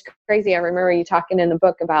 Which is crazy. I remember you talking in the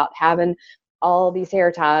book about having all these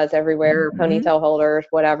hair ties everywhere, ponytail holders,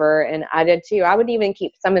 whatever. And I did too. I would even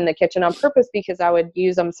keep some in the kitchen on purpose because I would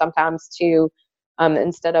use them sometimes to,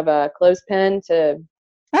 instead of a clothespin to,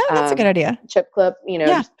 that's a good idea. Chip clip,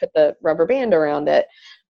 just put the rubber band around it.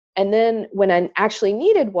 And then when I actually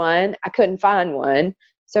needed one, I couldn't find one.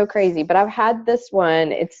 So crazy. But I've had this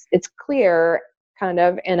one. It's clear kind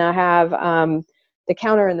of, and I have the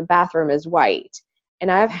counter in the bathroom is white. And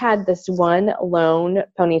I've had this one lone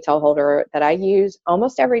ponytail holder that I use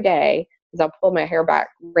almost every day because I'll pull my hair back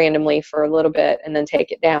randomly for a little bit and then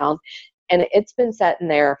take it down. And it's been sitting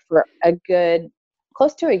there for a good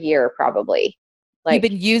close to a year probably. Like,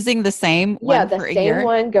 you've been using the same one for a year? Yeah, the same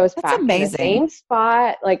one goes back in the same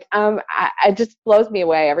spot. Like, it just blows me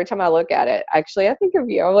away every time I look at it. Actually, I think of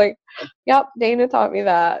you. I'm like, yep, Dana taught me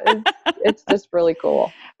that. It's just really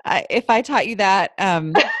cool. If I taught you that,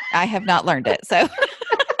 I have not learned it. So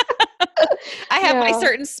I have my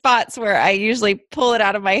certain spots where I usually pull it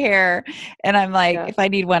out of my hair and I'm like, if I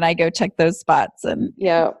need one, I go check those spots. And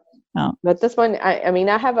but this one, I mean,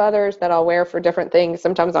 I have others that I'll wear for different things.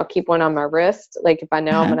 Sometimes I'll keep one on my wrist. Like if I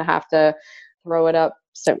know I'm going to have to throw it up.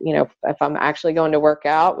 So, if I'm actually going to work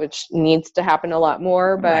out, which needs to happen a lot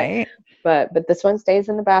more, but this one stays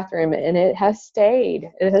in the bathroom and it has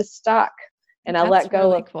stuck. And I let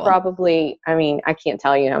go of probably, I mean, I can't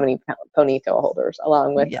tell you how many ponytail holders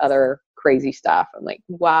along with other crazy stuff. I'm like,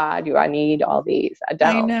 why do I need all these? I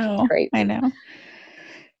don't. I know. It's crazy. I know.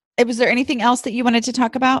 Was there anything else that you wanted to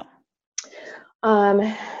talk about?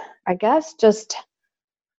 I guess just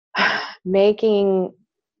making,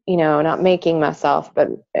 not making myself, but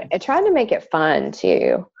trying to make it fun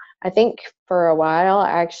too. I think for a while,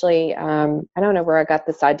 actually, I don't know where I got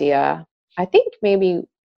this idea. I think maybe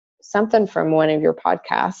something from one of your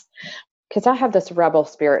podcasts, because I have this rebel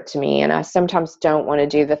spirit to me and I sometimes don't want to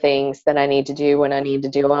do the things that I need to do when I need to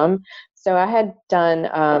do them. So I had done,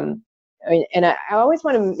 and I always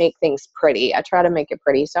want to make things pretty. I try to make it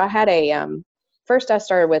pretty. So I had first I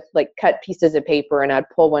started with like cut pieces of paper and I'd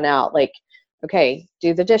pull one out like, okay,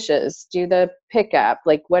 do the dishes, do the pickup,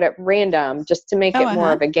 like what at random, just to make it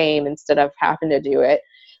more of a game instead of having to do it.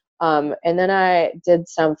 And then I did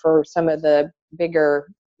some for some of the bigger,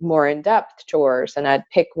 more in-depth chores and I'd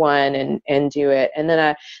pick one and do it. And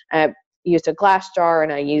then I used a glass jar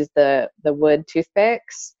and I used the wood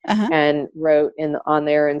toothpicks and wrote on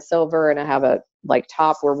there in silver, and I have a like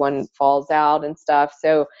top where one falls out and stuff.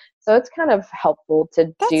 So it's kind of helpful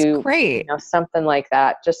to That's do, great. something like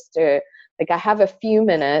that, just to, like, I have a few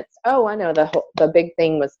minutes. Oh, I know the big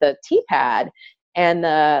thing was the tea pad, and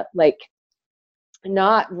like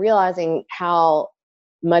not realizing how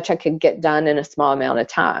much I could get done in a small amount of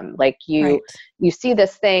time. Like you see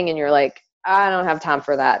this thing and you're like, I don't have time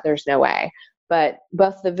for that. There's no way. But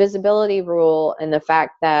both the visibility rule and the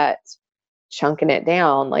fact that chunking it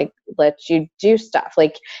down, like, lets you do stuff.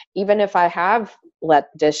 Like, even if I have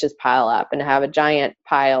let dishes pile up and have a giant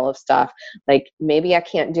pile of stuff, like, maybe I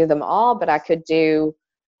can't do them all, but I could do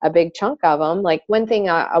a big chunk of them. Like, one thing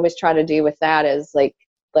I always try to do with that is like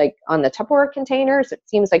on the Tupperware containers, it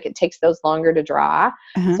seems like it takes those longer to dry.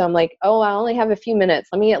 So I'm like, oh, I only have a few minutes.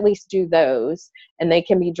 Let me at least do those, and they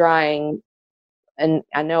can be drying. And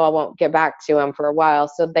I know I won't get back to them for a while,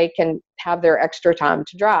 so they can have their extra time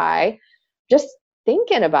to dry. Just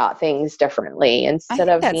thinking about things differently instead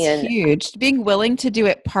of being huge. Being willing to do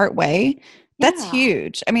it part way. That's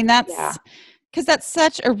huge. I mean, that's because that's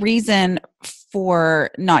such a reason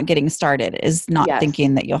for not getting started, is not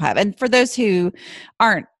thinking that you'll have. And for those who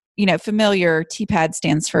aren't, familiar, TPAD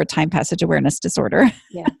stands for time passage awareness disorder,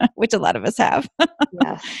 which a lot of us have.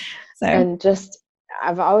 So, and just,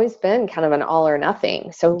 I've always been kind of an all or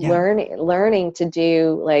nothing. So learning to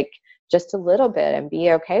do like just a little bit and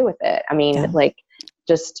be okay with it. I mean, like,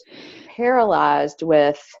 just paralyzed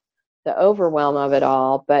with the overwhelm of it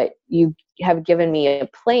all, but you have given me a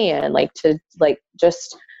plan, like, to like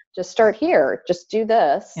just start here, just do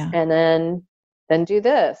this, and then do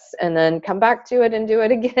this, and then come back to it and do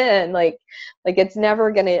it again. Like it's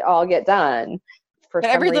never going to all get done. But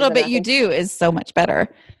every little bit you do is so much better.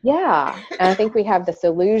 Yeah. And I think we have this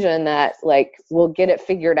illusion that like we'll get it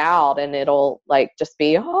figured out and it'll like just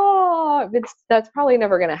be, that's probably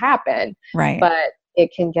never going to happen. Right. But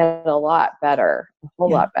it can get a lot better, a whole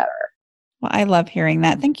lot better. Well, I love hearing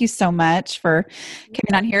that. Thank you so much for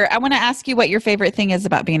coming on here. I want to ask you what your favorite thing is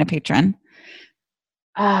about being a patron.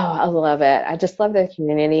 Oh, I love it. I just love the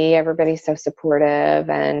community. Everybody's so supportive.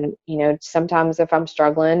 And, sometimes if I'm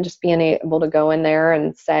struggling, just being able to go in there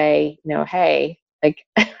and say, hey, like,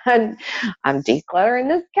 I'm decluttering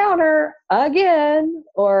this counter again,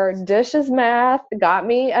 or dishes math got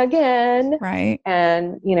me again. Right.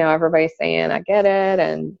 And, everybody's saying, I get it.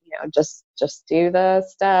 And, just do the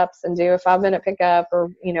steps and do a 5-minute pickup, or,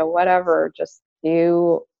 whatever. Just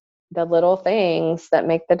do the little things that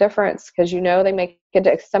make the difference, because they make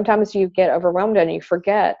it. Sometimes you get overwhelmed and you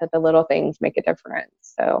forget that the little things make a difference.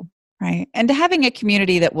 So right. And having a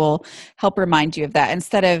community that will help remind you of that,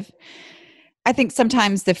 instead of, I think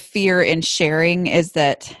sometimes the fear in sharing is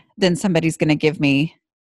that then somebody's going to give me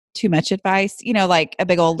too much advice, like a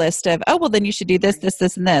big old list of, oh, well, then you should do this, this,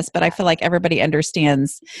 this, and this. But I feel like everybody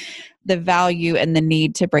understands the value and the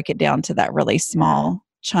need to break it down to that really small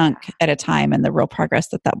chunk at a time, and the real progress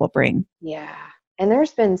that will bring. Yeah. And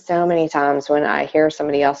there's been so many times when I hear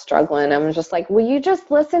somebody else struggling, I'm just like, will you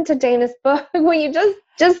just listen to Dana's book? Will you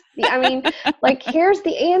just, I mean, like, here's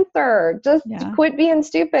the answer. Just quit being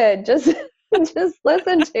stupid. Just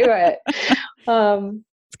listen to it.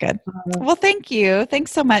 It's good. Well, thank you.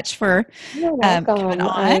 Thanks so much for coming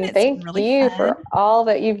on. Thank really you fun. For all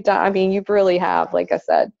that you've done. I mean, you really have, like I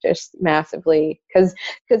said, just massively, because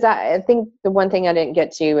I think the one thing I didn't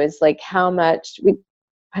get to is like how much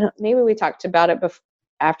maybe we talked about it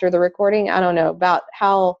after the recording. I don't know, about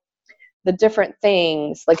how the different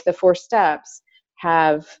things, like the 4 steps,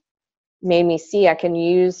 have made me see I can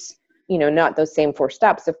use, not those same 4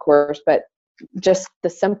 steps, of course, but just the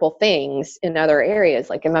simple things in other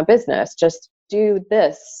areas, like in my business. Just do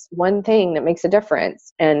this one thing that makes a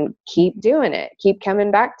difference and keep doing it, keep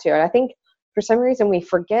coming back to it. I think for some reason we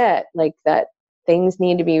forget like that things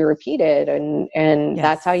need to be repeated, and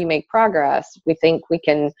that's how you make progress. We think we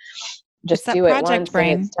can just do it once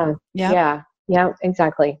brain. And it's done. Yeah,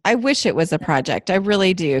 exactly. I wish it was a project. I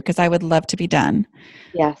really do, because I would love to be done.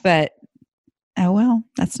 Yes. But, oh well,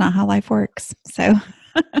 that's not how life works. So...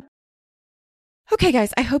 Okay,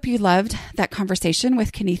 guys, I hope you loved that conversation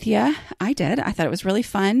with Kenethia. I did. I thought it was really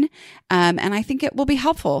fun. And I think it will be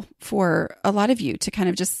helpful for a lot of you to kind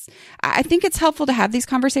of I think it's helpful to have these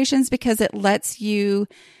conversations because it lets you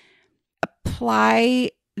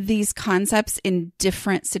apply these concepts in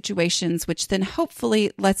different situations, which then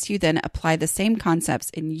hopefully lets you then apply the same concepts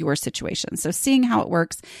in your situation. So seeing how it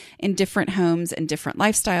works in different homes and different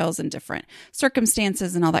lifestyles and different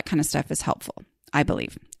circumstances and all that kind of stuff is helpful, I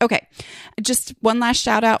believe. Okay. Just one last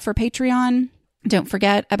shout out for Patreon. Don't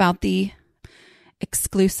forget about the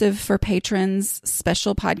exclusive for patrons,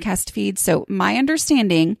 special podcast feed. So my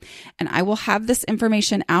understanding, and I will have this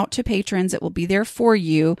information out to patrons, it will be there for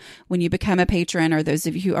you when you become a patron, or those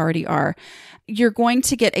of you who already are, you're going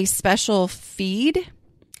to get a special feed.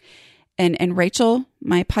 And Rachel,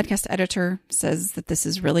 my podcast editor, says that this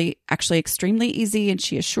is really actually extremely easy, and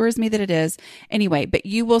she assures me that it is. Anyway, but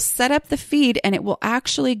you will set up the feed and it will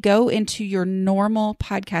actually go into your normal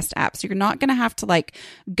podcast app. So you're not going to have to like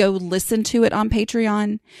go listen to it on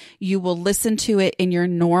Patreon. You will listen to it in your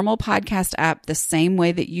normal podcast app the same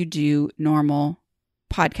way that you do normal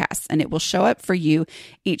podcasts, and it will show up for you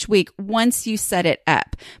each week once you set it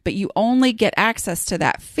up. But you only get access to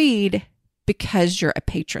that feed because you're a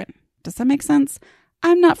patron. Does that make sense?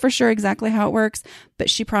 I'm not for sure exactly how it works, but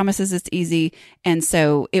she promises it's easy. And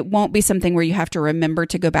so it won't be something where you have to remember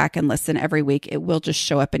to go back and listen every week. It will just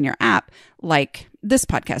show up in your app like this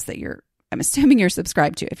podcast that I'm assuming you're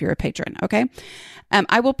subscribed to if you're a patron. Okay.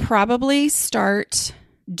 I will probably start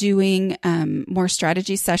doing more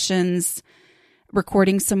strategy sessions,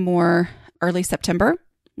 recording some more early September.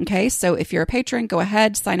 Okay. So if you're a patron, go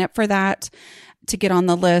ahead, sign up for that to get on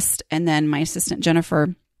the list. And then my assistant,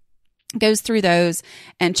 Jennifer, goes through those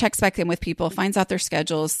and checks back in with people, finds out their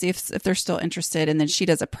schedules, see if they're still interested. And then she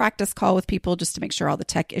does a practice call with people just to make sure all the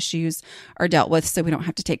tech issues are dealt with, so we don't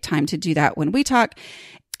have to take time to do that when we talk.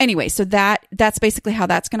 Anyway, so that's basically how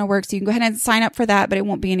that's going to work. So you can go ahead and sign up for that, but it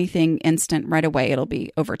won't be anything instant right away. It'll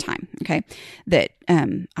be over time. Okay. That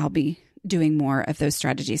I'll be doing more of those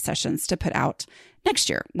strategy sessions to put out next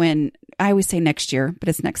year. When I always say next year, but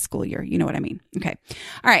it's next school year. You know what I mean? Okay.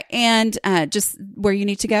 All right. And just where you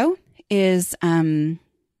need to go is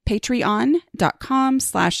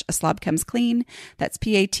patreon.com/aslobcomesclean. That's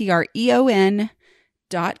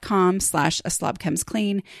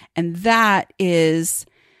patreon.com/aslobcomesclean. And that is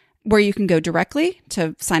where you can go directly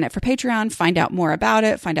to sign up for Patreon, find out more about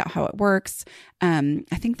it, find out how it works. I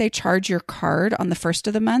think they charge your card on the first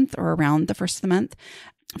of the month or around the first of the month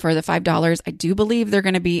for the $5. I do believe they're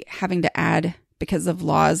going to be having to add, because of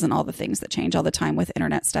laws and all the things that change all the time with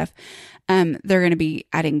internet stuff, they're going to be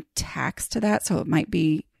adding tax to that. So it might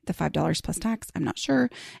be the $5 plus tax. I'm not sure.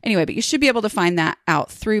 Anyway, but you should be able to find that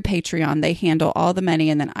out through Patreon. They handle all the money,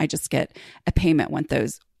 and then I just get a payment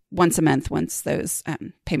once a month once those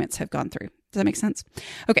payments have gone through. Does that make sense?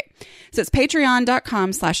 Okay. So it's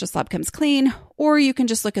patreon.com/aslobcomesclean, or you can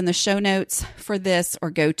just look in the show notes for this,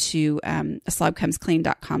 or go to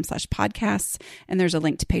aslobcomesclean.com/podcasts. And there's a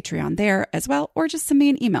link to Patreon there as well, or just send me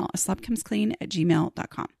an email,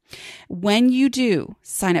 aslobcomesclean@gmail.com. When you do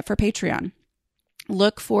sign up for Patreon,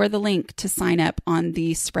 look for the link to sign up on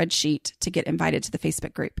the spreadsheet to get invited to the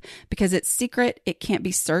Facebook group, because it's secret. It can't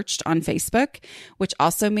be searched on Facebook, which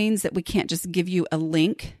also means that we can't just give you a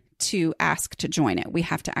link to ask to join it. We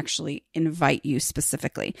have to actually invite you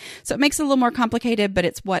specifically. So it makes it a little more complicated, but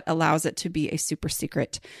it's what allows it to be a super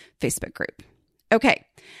secret Facebook group. Okay.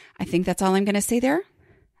 I think that's all I'm going to say there.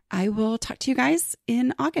 I will talk to you guys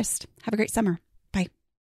in August. Have a great summer.